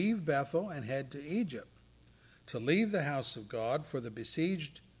to leave Bethel and head to Egypt, to leave the house of God for the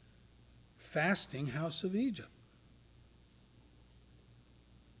besieged, fasting house of Egypt.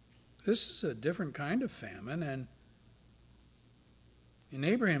 This is a different kind of famine, and in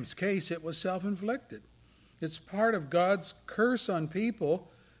Abraham's case, it was self-inflicted. It's part of God's curse on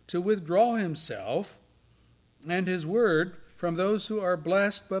people to withdraw himself and his word from those who are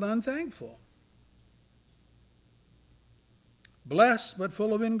blessed but unthankful. Blessed but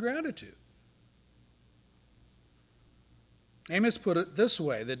full of ingratitude. Amos put it this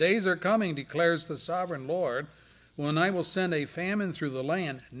way: the days are coming, declares the sovereign Lord, when I will send a famine through the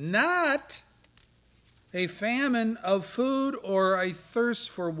land, not a famine of food or a thirst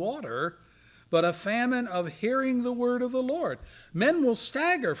for water, but a famine of hearing the word of the Lord. Men will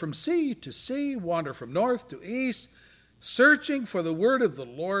stagger from sea to sea, wander from north to east, searching for the word of the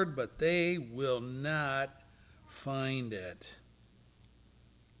Lord, but they will not find it.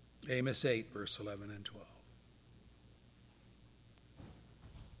 Amos 8, verse 11 and 12.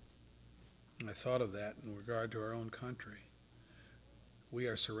 I thought of that in regard to our own country. We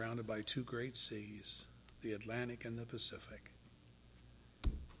are surrounded by two great seas, the Atlantic and the Pacific.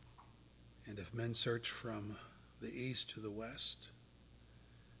 And if men search from the east to the west,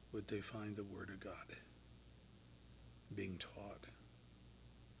 would they find the Word of God being taught?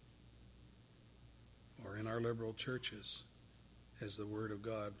 Or in our liberal churches, has the Word of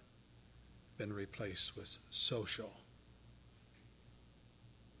God been replaced with social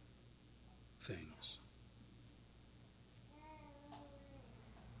things?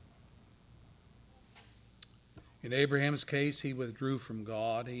 In Abraham's case, he withdrew from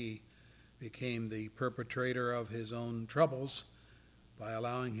God. He became the perpetrator of his own troubles by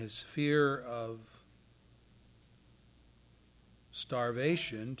allowing his fear of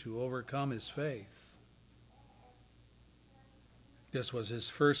starvation to overcome his faith. This was his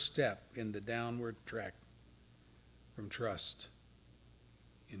first step in the downward trek from trust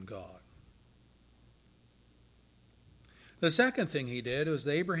in God. The second thing he did was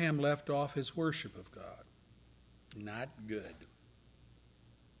Abraham left off his worship of God. Not good.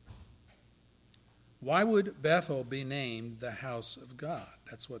 Why would Bethel be named the house of God?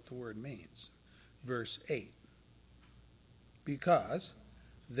 That's what the word means. Verse 8. Because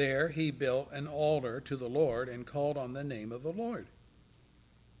there he built an altar to the Lord and called on the name of the Lord.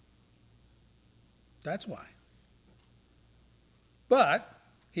 That's why. But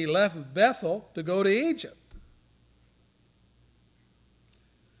he left Bethel to go to Egypt.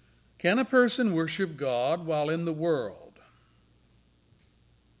 Can a person worship God while in the world?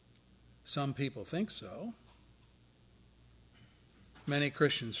 Some people think so. Many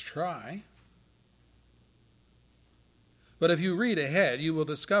Christians try. But if you read ahead, you will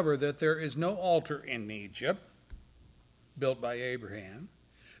discover that there is no altar in Egypt built by Abraham.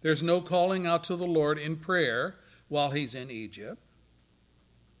 There's no calling out to the Lord in prayer while he's in Egypt.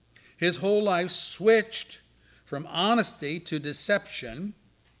 His whole life switched from honesty to deception,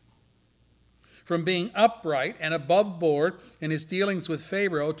 from being upright and above board in his dealings with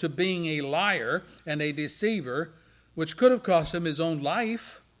Pharaoh to being a liar and a deceiver, which could have cost him his own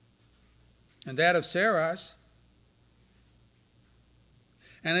life and that of Sarah's.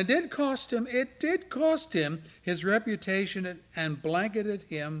 And it did cost him his reputation and blanketed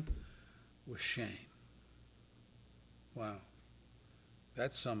him with shame. Wow,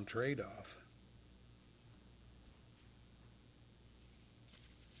 that's some trade-off.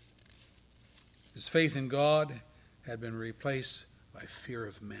 His faith in God had been replaced by fear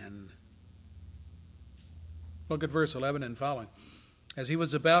of men. Look at verse 11 and following. As he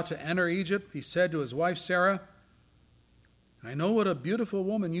was about to enter Egypt, he said to his wife Sarah, I know what a beautiful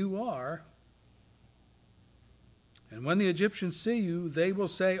woman you are. And when the Egyptians see you, they will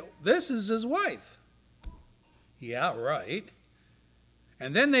say, this is his wife. Yeah, right.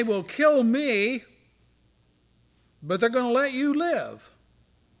 And then they will kill me, but they're going to let you live.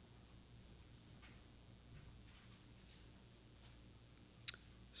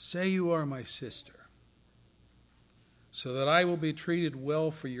 Say you are my sister, so that I will be treated well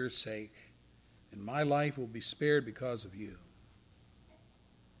for your sake, and my life will be spared because of you.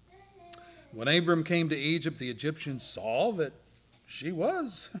 When Abram came to Egypt, the Egyptians saw that she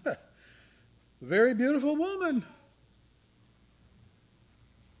was a very beautiful woman.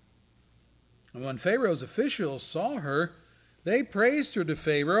 And when Pharaoh's officials saw her, they praised her to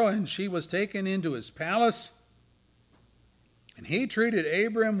Pharaoh, and she was taken into his palace. And he treated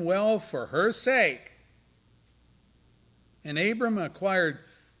Abram well for her sake. And Abram acquired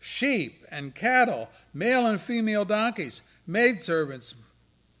sheep and cattle, male and female donkeys, maidservants,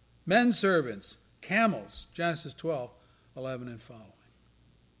 men servants, camels. Genesis 12:11 and following.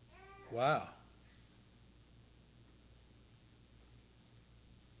 Wow.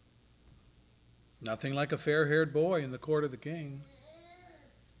 Nothing like a fair-haired boy in the court of the king.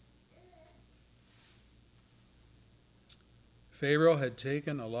 Pharaoh had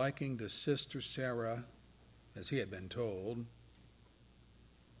taken a liking to sister Sarah, as he had been told.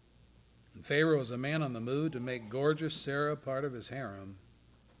 And Pharaoh was a man on the move to make gorgeous Sarah part of his harem.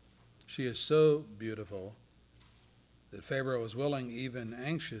 She is so beautiful that Pharaoh was willing, even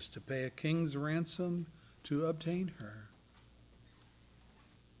anxious, to pay a king's ransom to obtain her.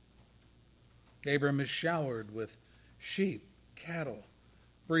 Abram is showered with sheep, cattle,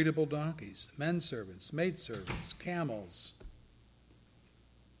 breedable donkeys, men servants, maidservants, camels.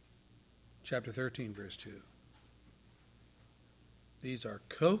 Chapter 13, verse 2. These are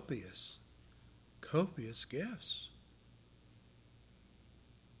copious gifts.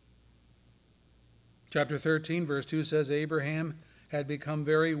 Chapter 13, verse 2 says, Abraham had become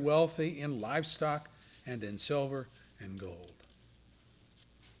very wealthy in livestock and in silver and gold.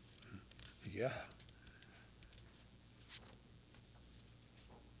 Yeah.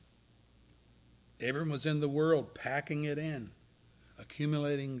 Abram was in the world, packing it in,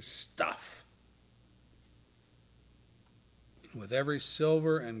 accumulating stuff. With every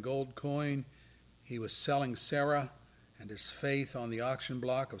silver and gold coin, he was selling Sarah and his faith on the auction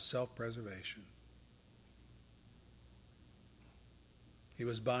block of self-preservation. He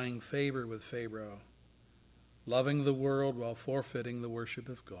was buying favor with Pharaoh, loving the world while forfeiting the worship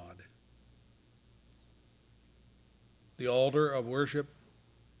of God. The altar of worship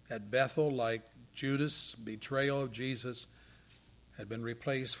at Bethel, like Judas' betrayal of Jesus, had been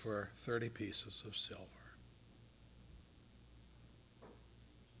replaced for 30 pieces of silver.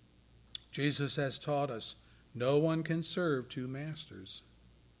 Jesus has taught us no one can serve two masters.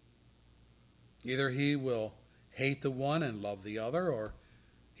 Either he will hate the one and love the other, or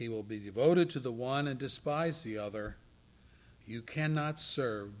he will be devoted to the one and despise the other. You cannot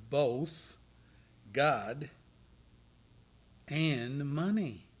serve both God and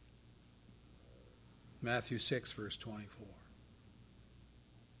money. Matthew 6, verse 24.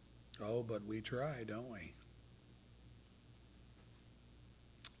 Oh, but we try, don't we?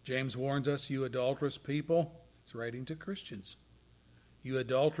 James warns us, you adulterous people. He's writing to Christians. You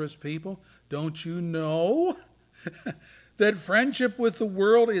adulterous people, don't you know that friendship with the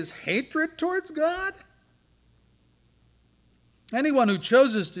world is hatred towards God? Anyone who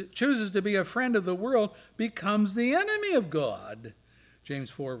chooses to be a friend of the world becomes the enemy of God. James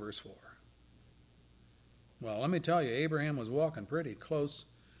 4, verse 4. Well, let me tell you, Abraham was walking pretty close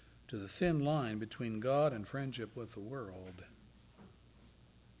to the thin line between God and friendship with the world.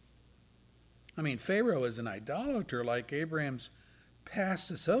 I mean, Pharaoh is an idolater like Abraham's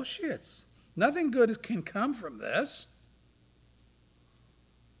past associates. Nothing good can come from this.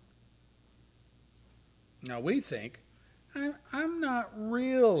 Now we think, I'm not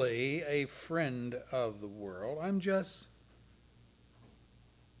really a friend of the world. I'm just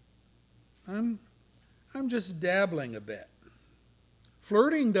dabbling a bit.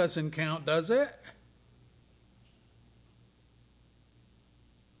 Flirting doesn't count, does it?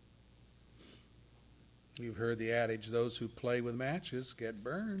 You've heard the adage, those who play with matches get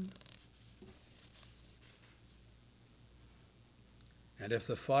burned. And if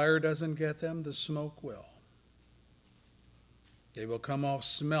the fire doesn't get them, the smoke will. They will come off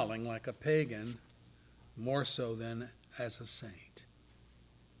smelling like a pagan, more so than as a saint.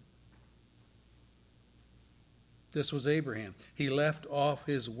 This was Abraham. He left off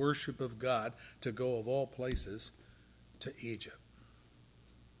his worship of God to go, of all places, to Egypt.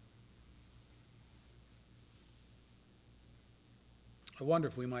 I wonder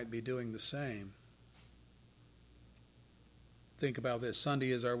if we might be doing the same. Think about this.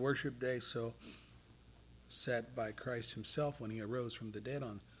 Sunday is our worship day, so set by Christ himself when he arose from the dead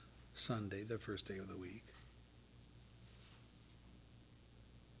on Sunday, the first day of the week.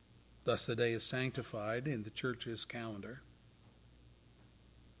 Thus the day is sanctified in the church's calendar.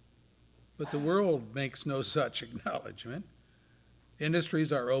 But the world makes no such acknowledgement.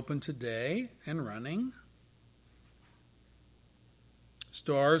 Industries are open today and running.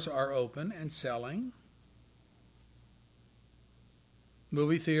 Stores are open and selling.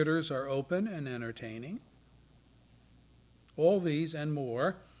 Movie theaters are open and entertaining. All these and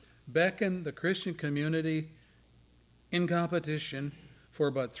more beckon the Christian community in competition for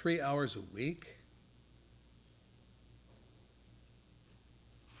about 3 hours a week.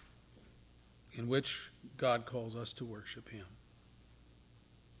 in which God calls us to worship him.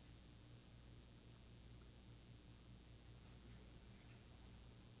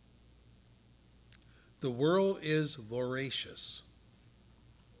 The world is voracious.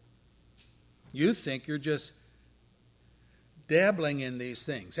 You think you're just dabbling in these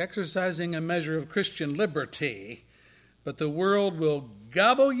things, exercising a measure of Christian liberty, but the world will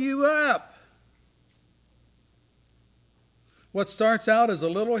gobble you up. What starts out as a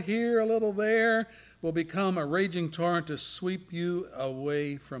little here, a little there, will become a raging torrent to sweep you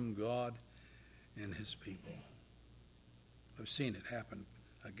away from God and his people. I've seen it happen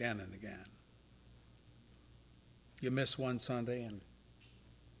again and again. You miss one Sunday and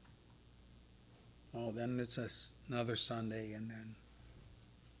then it's another Sunday, and then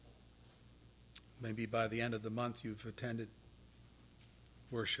maybe by the end of the month you've attended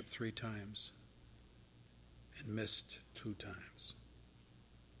worship 3 times and missed 2 times.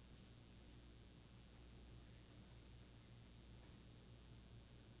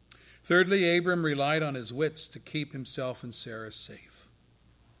 Thirdly, Abram relied on his wits to keep himself and Sarah safe.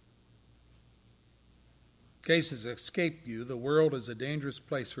 Cases escape you. The world is a dangerous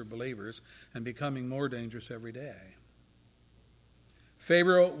place for believers and becoming more dangerous every day.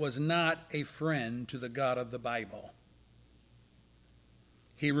 Pharaoh was not a friend to the God of the Bible.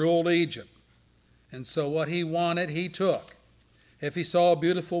 He ruled Egypt, and so what he wanted, he took. If he saw a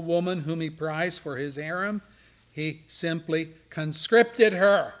beautiful woman whom he prized for his harem, he simply conscripted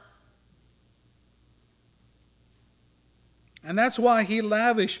her. And that's why he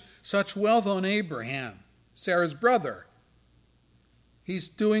lavished such wealth on Abraham, Sarah's brother. He's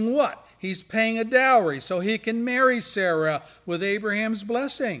doing what? He's paying a dowry so he can marry Sarah with Abraham's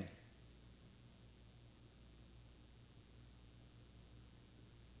blessing.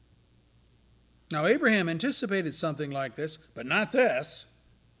 Now, Abraham anticipated something like this, but not this.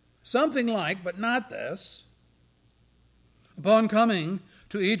 Something like, but not this. Upon coming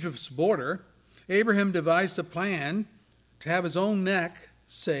to Egypt's border, Abraham devised a plan to have his own neck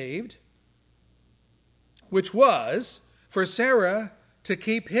saved, which was for Sarah to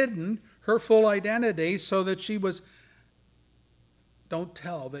keep hidden her full identity so that she was, don't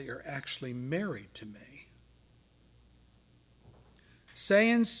tell that you're actually married to me.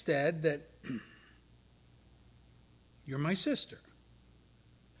 Say instead that you're my sister.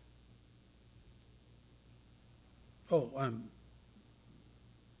 Oh,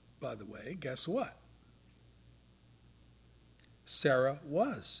 by the way, guess what? Sarah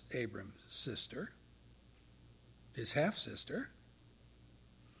was Abram's sister, his half-sister.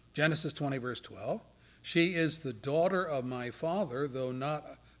 Genesis 20, verse 12. She is the daughter of my father, though not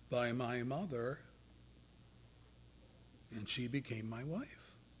by my mother, and she became my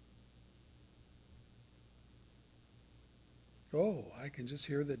wife. Oh, I can just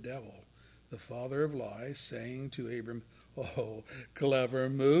hear the devil, the father of lies, saying to Abram, oh, clever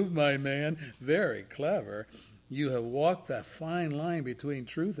move, my man, very clever. You have walked that fine line between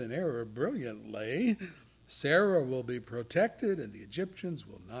truth and error brilliantly. Sarah will be protected, and the Egyptians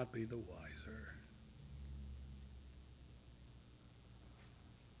will not be the wiser.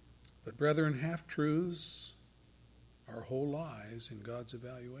 But brethren, half-truths are whole lies in God's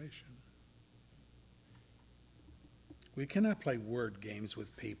evaluation. We cannot play word games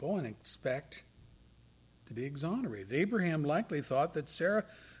with people and expect to be exonerated. Abraham likely thought that Sarah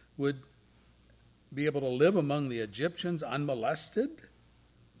would be able to live among the Egyptians unmolested,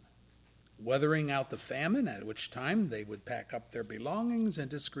 weathering out the famine, at which time they would pack up their belongings and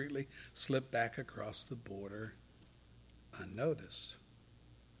discreetly slip back across the border unnoticed.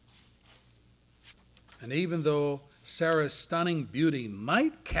 And even though Sarah's stunning beauty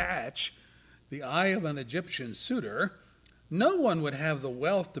might catch the eye of an Egyptian suitor, no one would have the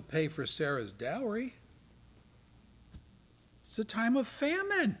wealth to pay for Sarah's dowry. It's a time of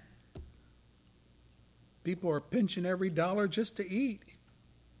famine. People are pinching every dollar just to eat.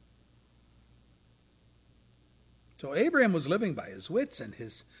 So Abraham was living by his wits, and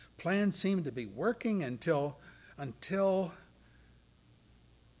his plan seemed to be working until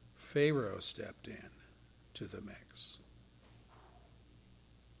Pharaoh stepped in to the mix.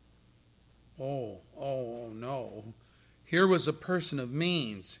 Oh no. Here was a person of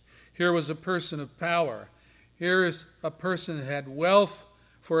means. Here was a person of power. Here is a person that had wealth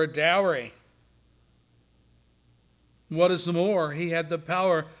for a dowry. What is more, he had the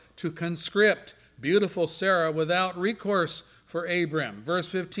power to conscript beautiful Sarah without recourse for Abram. Verse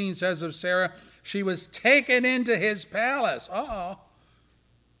 15 says of Sarah, she was taken into his palace. Uh-oh.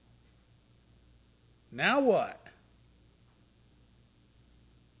 Now what?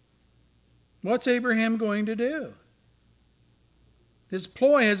 What's Abraham going to do? His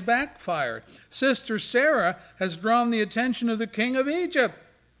ploy has backfired. Sister Sarah has drawn the attention of the king of Egypt.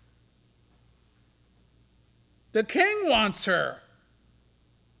 The king wants her.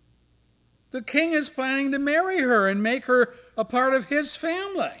 The king is planning to marry her and make her a part of his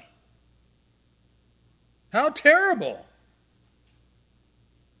family. How terrible.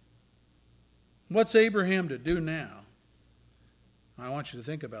 What's Abraham to do now? I want you to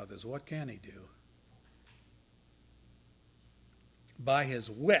think about this. What can he do? By his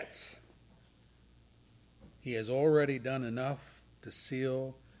wits, he has already done enough to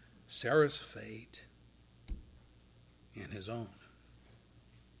seal Sarah's fate and his own.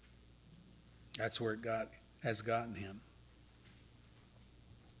 That's where it has gotten him.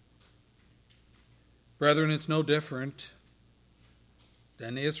 Brethren, it's no different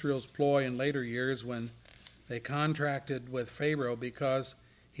than Israel's ploy in later years when they contracted with Pharaoh because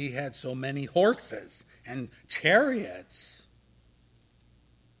he had so many horses and chariots.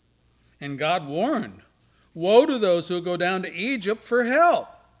 And God warned, woe to those who go down to Egypt for help,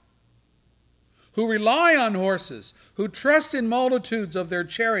 who rely on horses, who trust in multitudes of their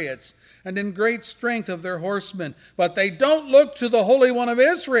chariots and in great strength of their horsemen, but they don't look to the Holy One of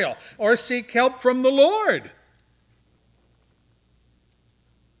Israel or seek help from the Lord.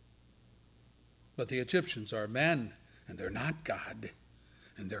 But the Egyptians are men, and they're not God.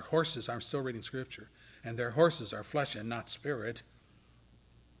 And their horses, I'm still reading Scripture, and their horses are flesh and not spirit.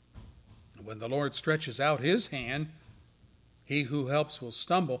 And when the Lord stretches out his hand, he who helps will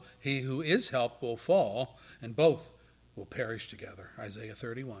stumble, he who is helped will fall, and both will perish together. Isaiah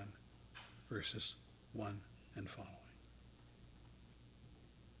 31, verses 1 and following.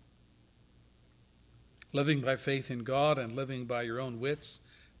 Living by faith in God and living by your own wits,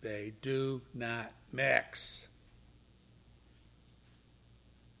 they do not mix.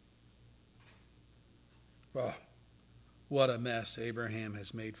 Oh, what a mess Abraham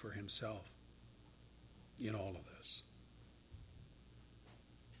has made for himself in all of this.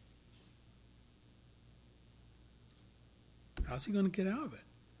 How's he going to get out of it?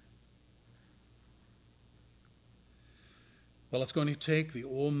 Well, it's going to take the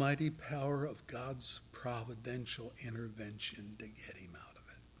almighty power of God's providential intervention to get him out of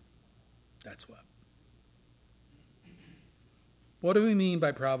it. That's what. What do we mean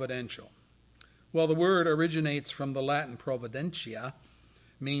by providential? Well, the word originates from the Latin providentia,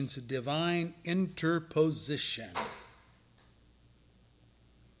 means divine interposition.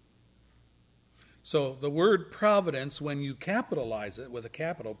 So the word providence, when you capitalize it with a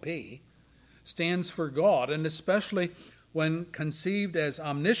capital P, stands for God, and especially when conceived as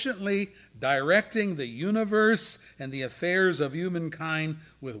omnisciently directing the universe and the affairs of humankind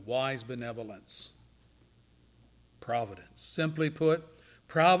with wise benevolence. Providence. Simply put,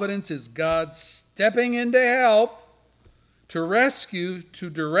 providence is God stepping in to help, to rescue, to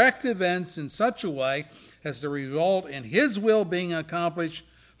direct events in such a way as to result in his will being accomplished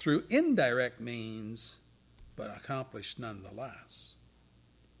through indirect means, but accomplished nonetheless.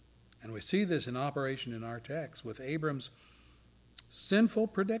 And we see this in operation in our text with Abram's sinful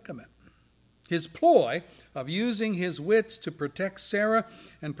predicament. His ploy of using his wits to protect Sarah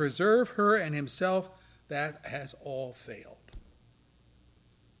and preserve her and himself, that has all failed.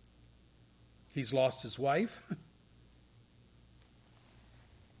 He's lost his wife.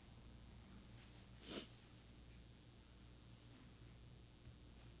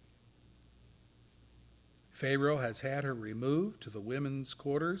 Pharaoh has had her removed to the women's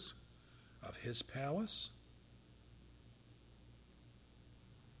quarters of his palace.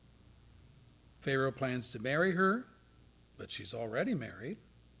 Pharaoh plans to marry her, but she's already married,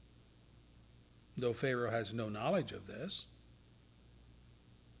 though Pharaoh has no knowledge of this.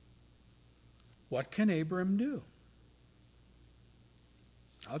 What can Abram do?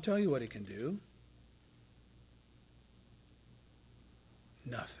 I'll tell you what he can do.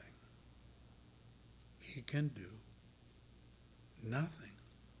 Nothing. He can do nothing.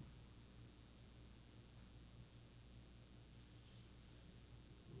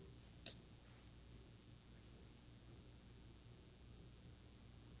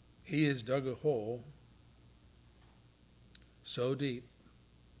 He has dug a hole so deep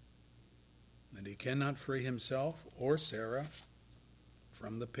that he cannot free himself or Sarah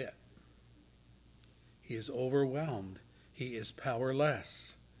from the pit. He is overwhelmed. He is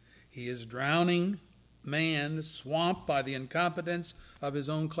powerless. He is drowning man, swamped by the incompetence of his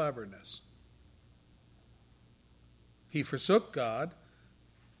own cleverness. He forsook God.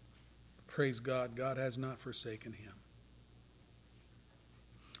 Praise God, God has not forsaken him.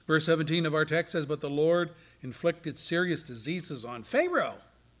 Verse 17 of our text says, but the Lord inflicted serious diseases on Pharaoh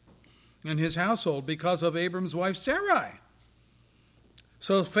and his household because of Abram's wife Sarai.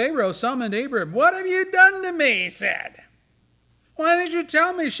 So Pharaoh summoned Abram. "What have you done to me?" he said. "Why didn't you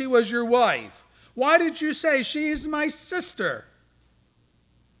tell me she was your wife? Why did you say she's my sister?"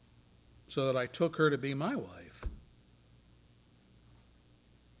 "So that I took her to be my wife.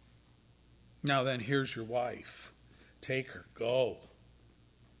 Now then, here's your wife. Take her, go."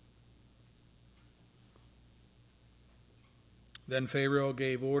 Then Pharaoh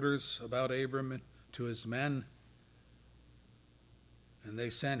gave orders about Abram to his men, and they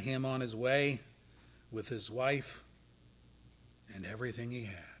sent him on his way with his wife and everything he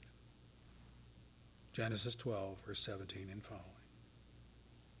had. Genesis 12, verse 17 and following.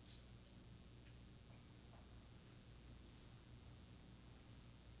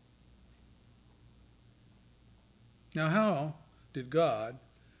 Now, how did God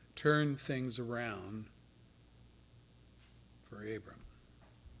turn things around for Abram?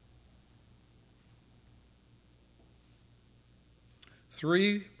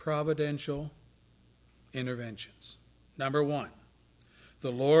 Three providential interventions. Number one,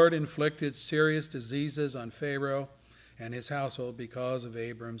 the Lord inflicted serious diseases on Pharaoh and his household because of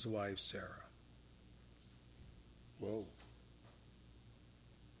Abram's wife, Sarah. Whoa.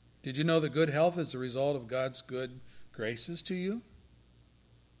 Did you know that good health is the result of God's good graces to you?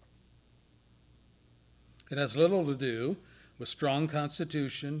 It has little to do with strong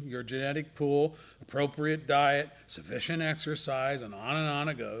constitution, your genetic pool, appropriate diet, sufficient exercise, and on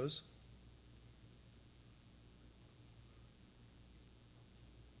it goes.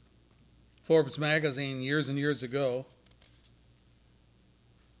 Forbes magazine years and years ago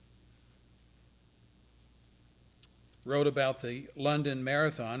wrote about the London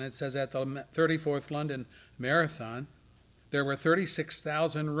Marathon. It says at the 34th London Marathon, there were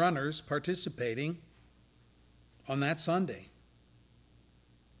 36,000 runners participating on that Sunday.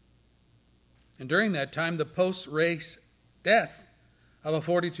 And during that time, the post-race death of a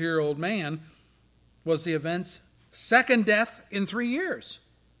 42-year-old man was the event's second death in 3 years.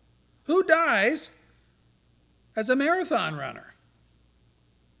 Who dies as a marathon runner?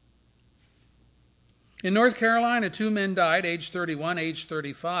 In North Carolina, 2 men died, age 31, age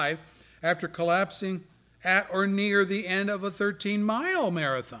 35, after collapsing at or near the end of a 13-mile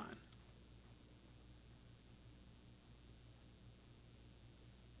marathon.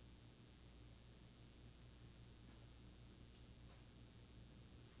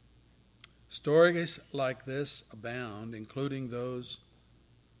 Stories like this abound, including those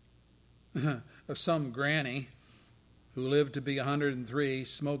of some granny who lived to be 103,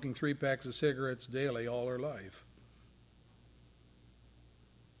 smoking 3 packs of cigarettes daily all her life.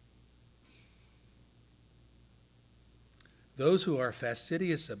 Those who are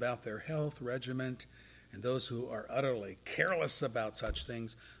fastidious about their health regimen and those who are utterly careless about such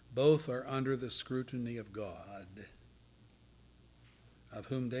things, both are under the scrutiny of God, of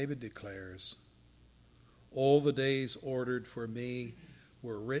whom David declares, "All the days ordered for me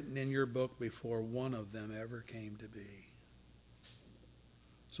were written in your book before one of them ever came to be."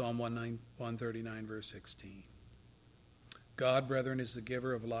 Psalm 139, verse 16. God, brethren, is the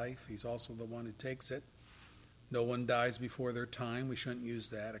giver of life. He's also the one who takes it. No one dies before their time. We shouldn't use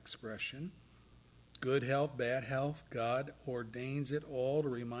that expression. Good health, bad health, God ordains it all to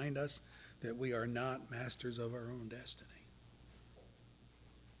remind us that we are not masters of our own destiny.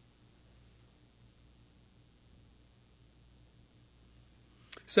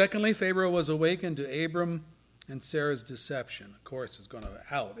 Secondly, Pharaoh was awakened to Abram and Sarah's deception. Of course, it's going to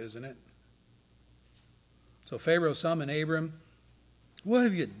out, isn't it? So Pharaoh summoned Abram. "What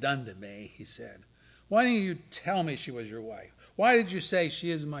have you done to me?" he said. "Why didn't you tell me she was your wife? Why did you say she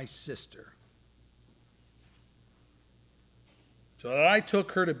is my sister? So that I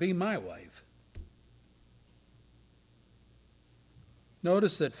took her to be my wife."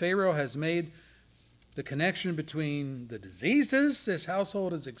 Notice that Pharaoh has made the connection between the diseases this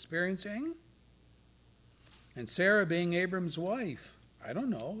household is experiencing and Sarah being Abram's wife. I don't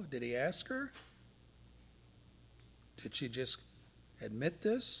know. Did he ask her? Did she just admit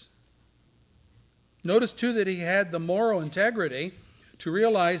this? Notice, too, that he had the moral integrity to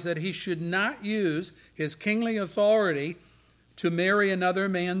realize that he should not use his kingly authority to marry another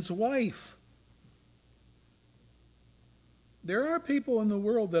man's wife. There are people in the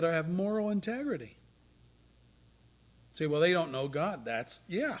world that have moral integrity. Say, well, they don't know God.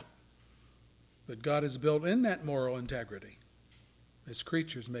 Yeah. But God has built in that moral integrity as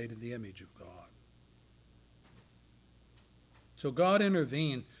creatures made in the image of God. So God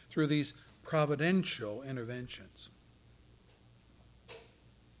intervened through these providential interventions.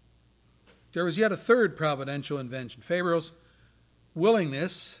 There was yet a third providential invention, Pharaoh's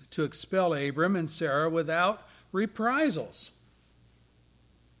willingness to expel Abram and Sarah without reprisals.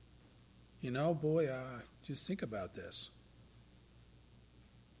 Just think about this.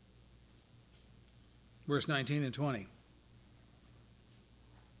 Verse 19 and 20.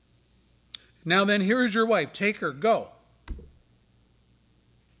 Now then, here is your wife. Take her, go.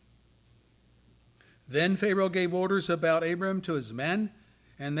 Then Pharaoh gave orders about Abram to his men,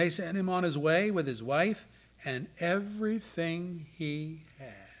 and they sent him on his way with his wife and everything he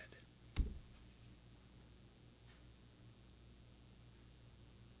had.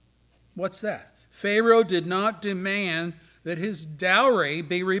 What's that? Pharaoh did not demand that his dowry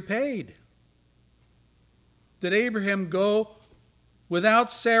be repaid. Did Abraham go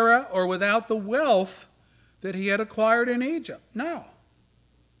without Sarah or without the wealth that he had acquired in Egypt? No.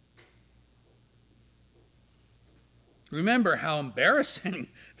 Remember how embarrassing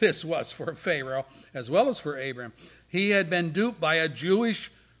this was for Pharaoh as well as for Abraham. He had been duped by a Jewish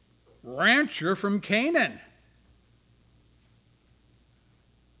rancher from Canaan.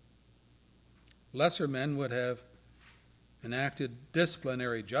 Lesser men would have enacted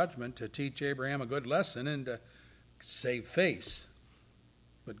disciplinary judgment to teach Abraham a good lesson and to save face.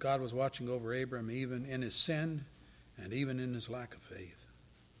 But God was watching over Abraham even in his sin and even in his lack of faith.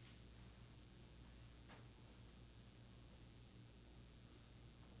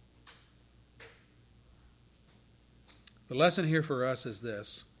 The lesson here for us is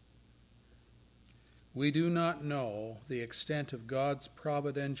this. We do not know the extent of God's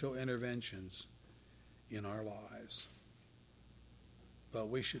providential interventions in our lives, but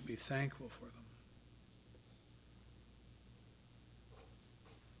we should be thankful for them.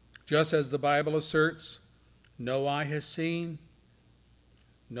 Just as the Bible asserts, no eye has seen,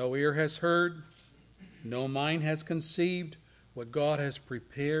 no ear has heard, no mind has conceived what God has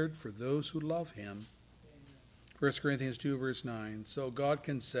prepared for those who love him. 1 Corinthians 2, verse 9. So God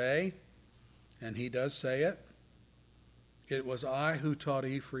can say, and he does say it, it was I who taught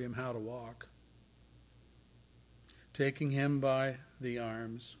Ephraim how to walk, taking him by the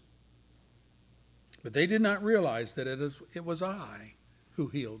arms. But they did not realize that it was I who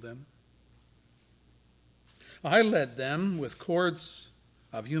healed them. I led them with cords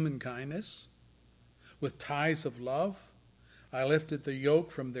of human kindness, with ties of love. I lifted the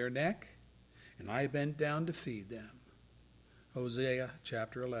yoke from their neck, and I bent down to feed them. Hosea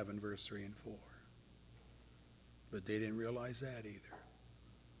chapter 11, verse 3 and 4. But they didn't realize that either.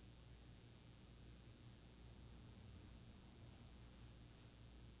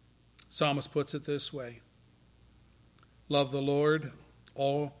 Psalmist puts it this way. Love the Lord,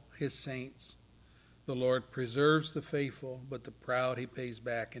 all his saints. The Lord preserves the faithful, but the proud he pays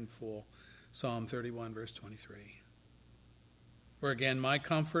back in full. Psalm 31, verse 23. Or again, my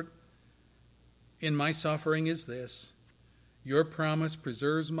comfort in my suffering is this. Your promise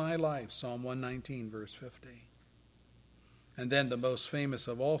preserves my life. Psalm 119, verse 50. And then the most famous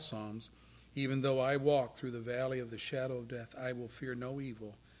of all Psalms, even though I walk through the valley of the shadow of death, I will fear no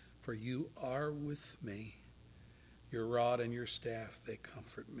evil, for you are with me. Your rod and your staff, they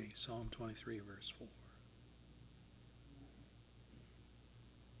comfort me. Psalm 23, verse 4.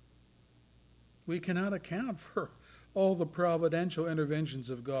 We cannot account for all the providential interventions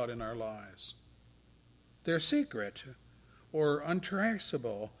of God in our lives. They're secret, or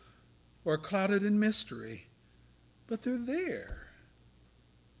untraceable, or clouded in mystery, but they're there.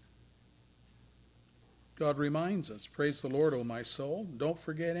 God reminds us, praise the Lord, O my soul. Don't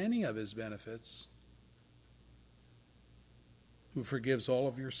forget any of his benefits. Who forgives all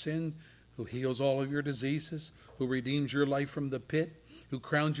of your sin, who heals all of your diseases, who redeems your life from the pit, who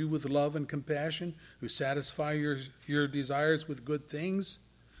crowns you with love and compassion, who satisfies your desires with good things,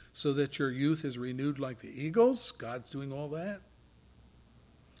 so that your youth is renewed like the eagles. God's doing all that.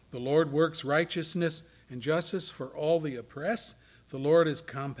 The Lord works righteousness and justice for all the oppressed. The Lord is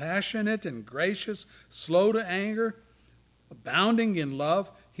compassionate and gracious, slow to anger, abounding in love.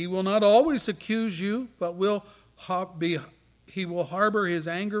 He will not always accuse you, but he will harbor his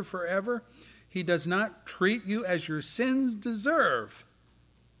anger forever. He does not treat you as your sins deserve,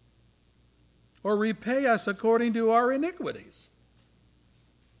 or repay us according to our iniquities.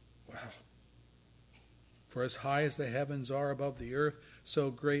 Wow. For as high as the heavens are above the earth,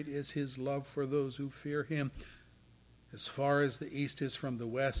 so great is his love for those who fear him. As far as the east is from the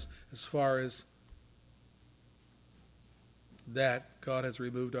west, as far as that, God has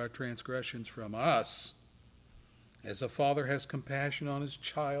removed our transgressions from us. As a father has compassion on his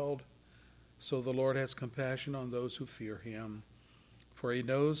child, so the Lord has compassion on those who fear him. For he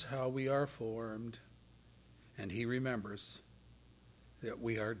knows how we are formed, and he remembers that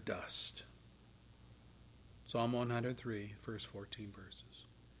we are dust. Psalm 103, first 14 verses.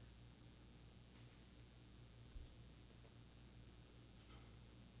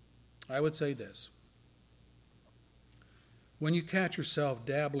 I would say this. When you catch yourself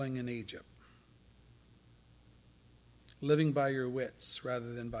dabbling in Egypt, living by your wits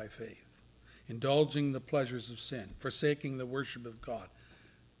rather than by faith, indulging the pleasures of sin, forsaking the worship of God,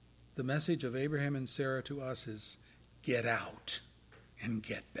 the message of Abraham and Sarah to us is get out and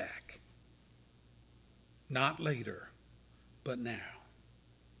get back. Not later, but now.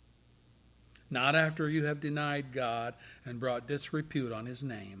 Not after you have denied God and brought disrepute on his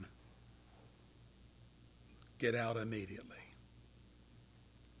name. Get out immediately.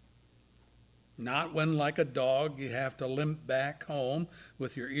 Not when, like a dog, you have to limp back home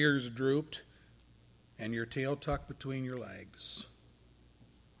with your ears drooped and your tail tucked between your legs.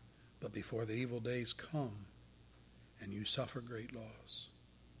 But before the evil days come and you suffer great loss.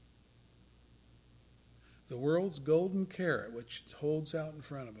 The world's golden carrot, which holds out in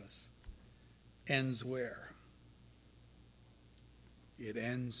front of us, ends where? It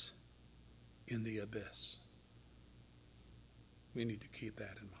ends in the abyss. We need to keep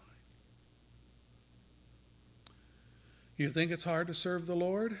that in mind. You think it's hard to serve the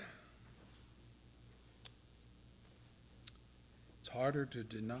Lord? It's harder to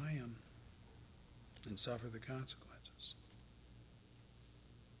deny him and suffer the consequences.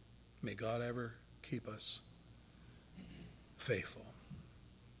 May God ever keep us faithful.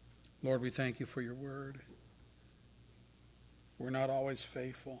 Lord, we thank you for your word. We're not always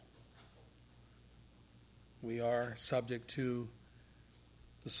faithful. We are subject to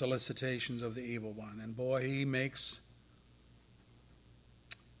the solicitations of the evil one. And boy, he makes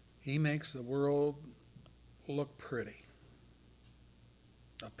the world look pretty,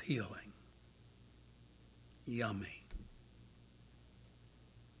 appealing, yummy.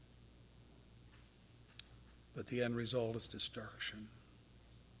 But the end result is destruction.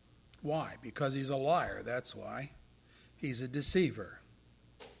 Why? Because he's a liar, that's why. He's a deceiver.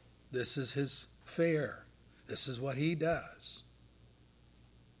 This is his fare. This is what he does.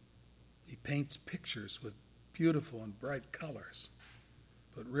 He paints pictures with beautiful and bright colors,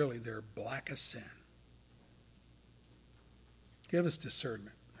 but really they're black as sin. Give us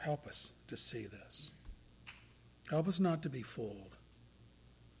discernment. Help us to see this. Help us not to be fooled,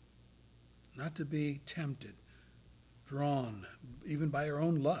 not to be tempted, drawn, even by our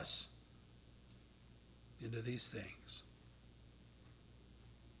own lusts, into these things.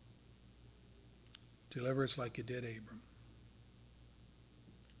 Deliver us like you did Abram.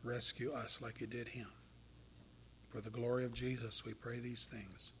 Rescue us like you did him. For the glory of Jesus, we pray these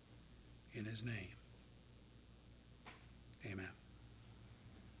things in his name. Amen.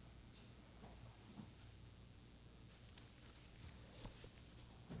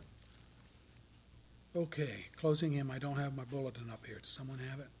 Okay, closing hymn. I don't have my bulletin up here. Does someone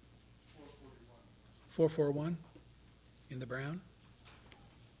have it? 441 in the brown?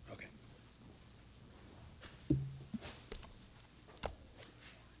 Okay.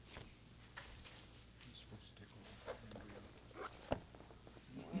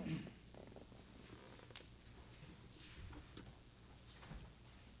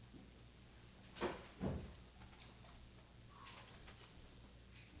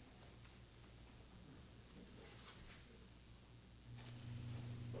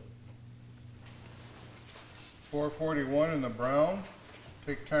 $441 in the brown.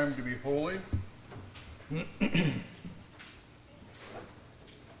 Take time to be holy. We're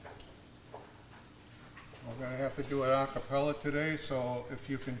going to have to do it a cappella today, so if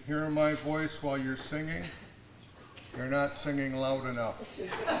you can hear my voice while you're singing, you're not singing loud enough.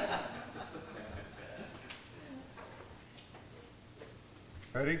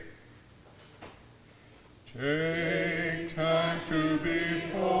 Ready? Take time to be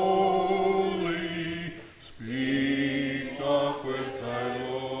holy, speak oft with thy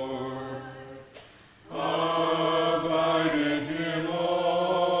Lord, abide in him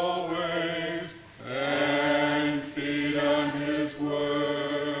always, and feed on his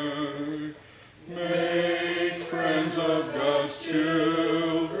word. Make friends of God's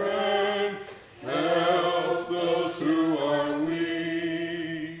children, help those who are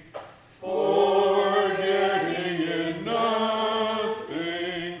weak, forgetting in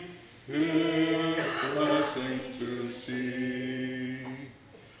nothing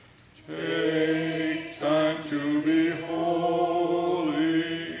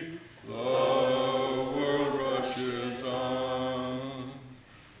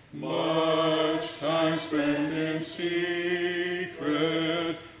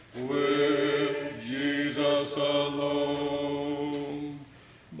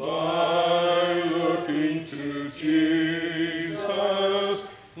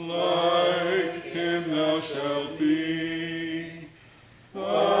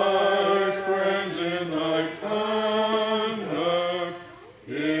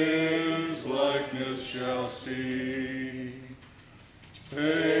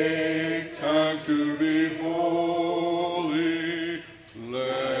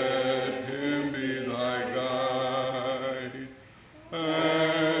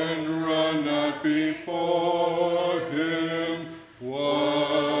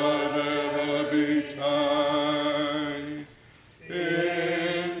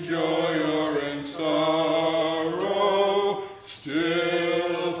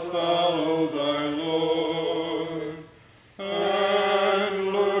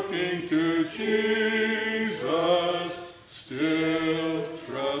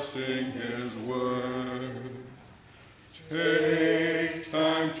trusting His word. Take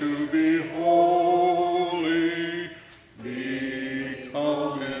time to be holy, be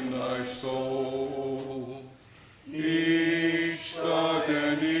calm in thy soul. Each thought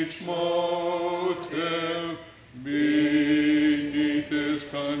and each motive beneath His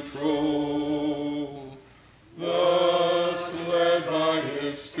control. Thus led by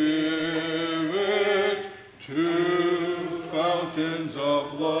His Spirit to fountains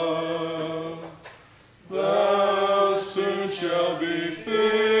of love, thou soon shall be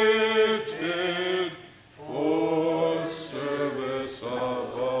fitted for service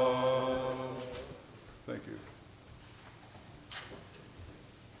above. Thank you.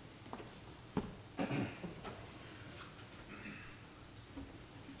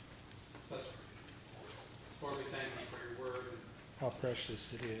 Let's pray. Lord, we thank you for your word and how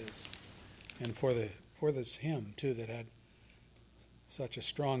precious it is. And for this hymn, too, that had such a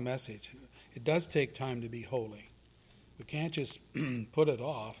strong message. It does take time to be holy. We can't just put it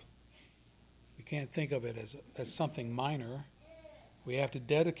off. We can't think of it as something minor. We have to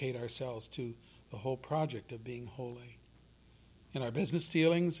dedicate ourselves to the whole project of being holy. In our business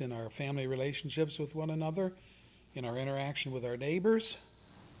dealings, in our family relationships with one another, in our interaction with our neighbors.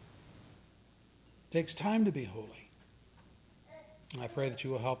 It takes time to be holy. I pray that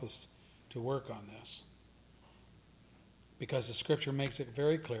you will help us to work on this. Because the Scripture makes it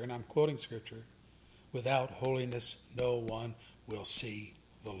very clear, and I'm quoting Scripture, without holiness no one will see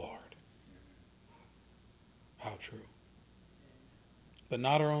the Lord. How true. But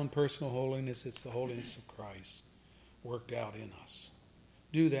not our own personal holiness, it's the holiness of Christ worked out in us.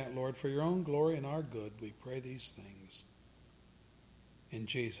 Do that, Lord, for your own glory and our good. We pray these things. In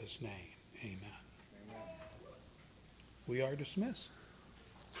Jesus' name, amen. Amen. We are dismissed.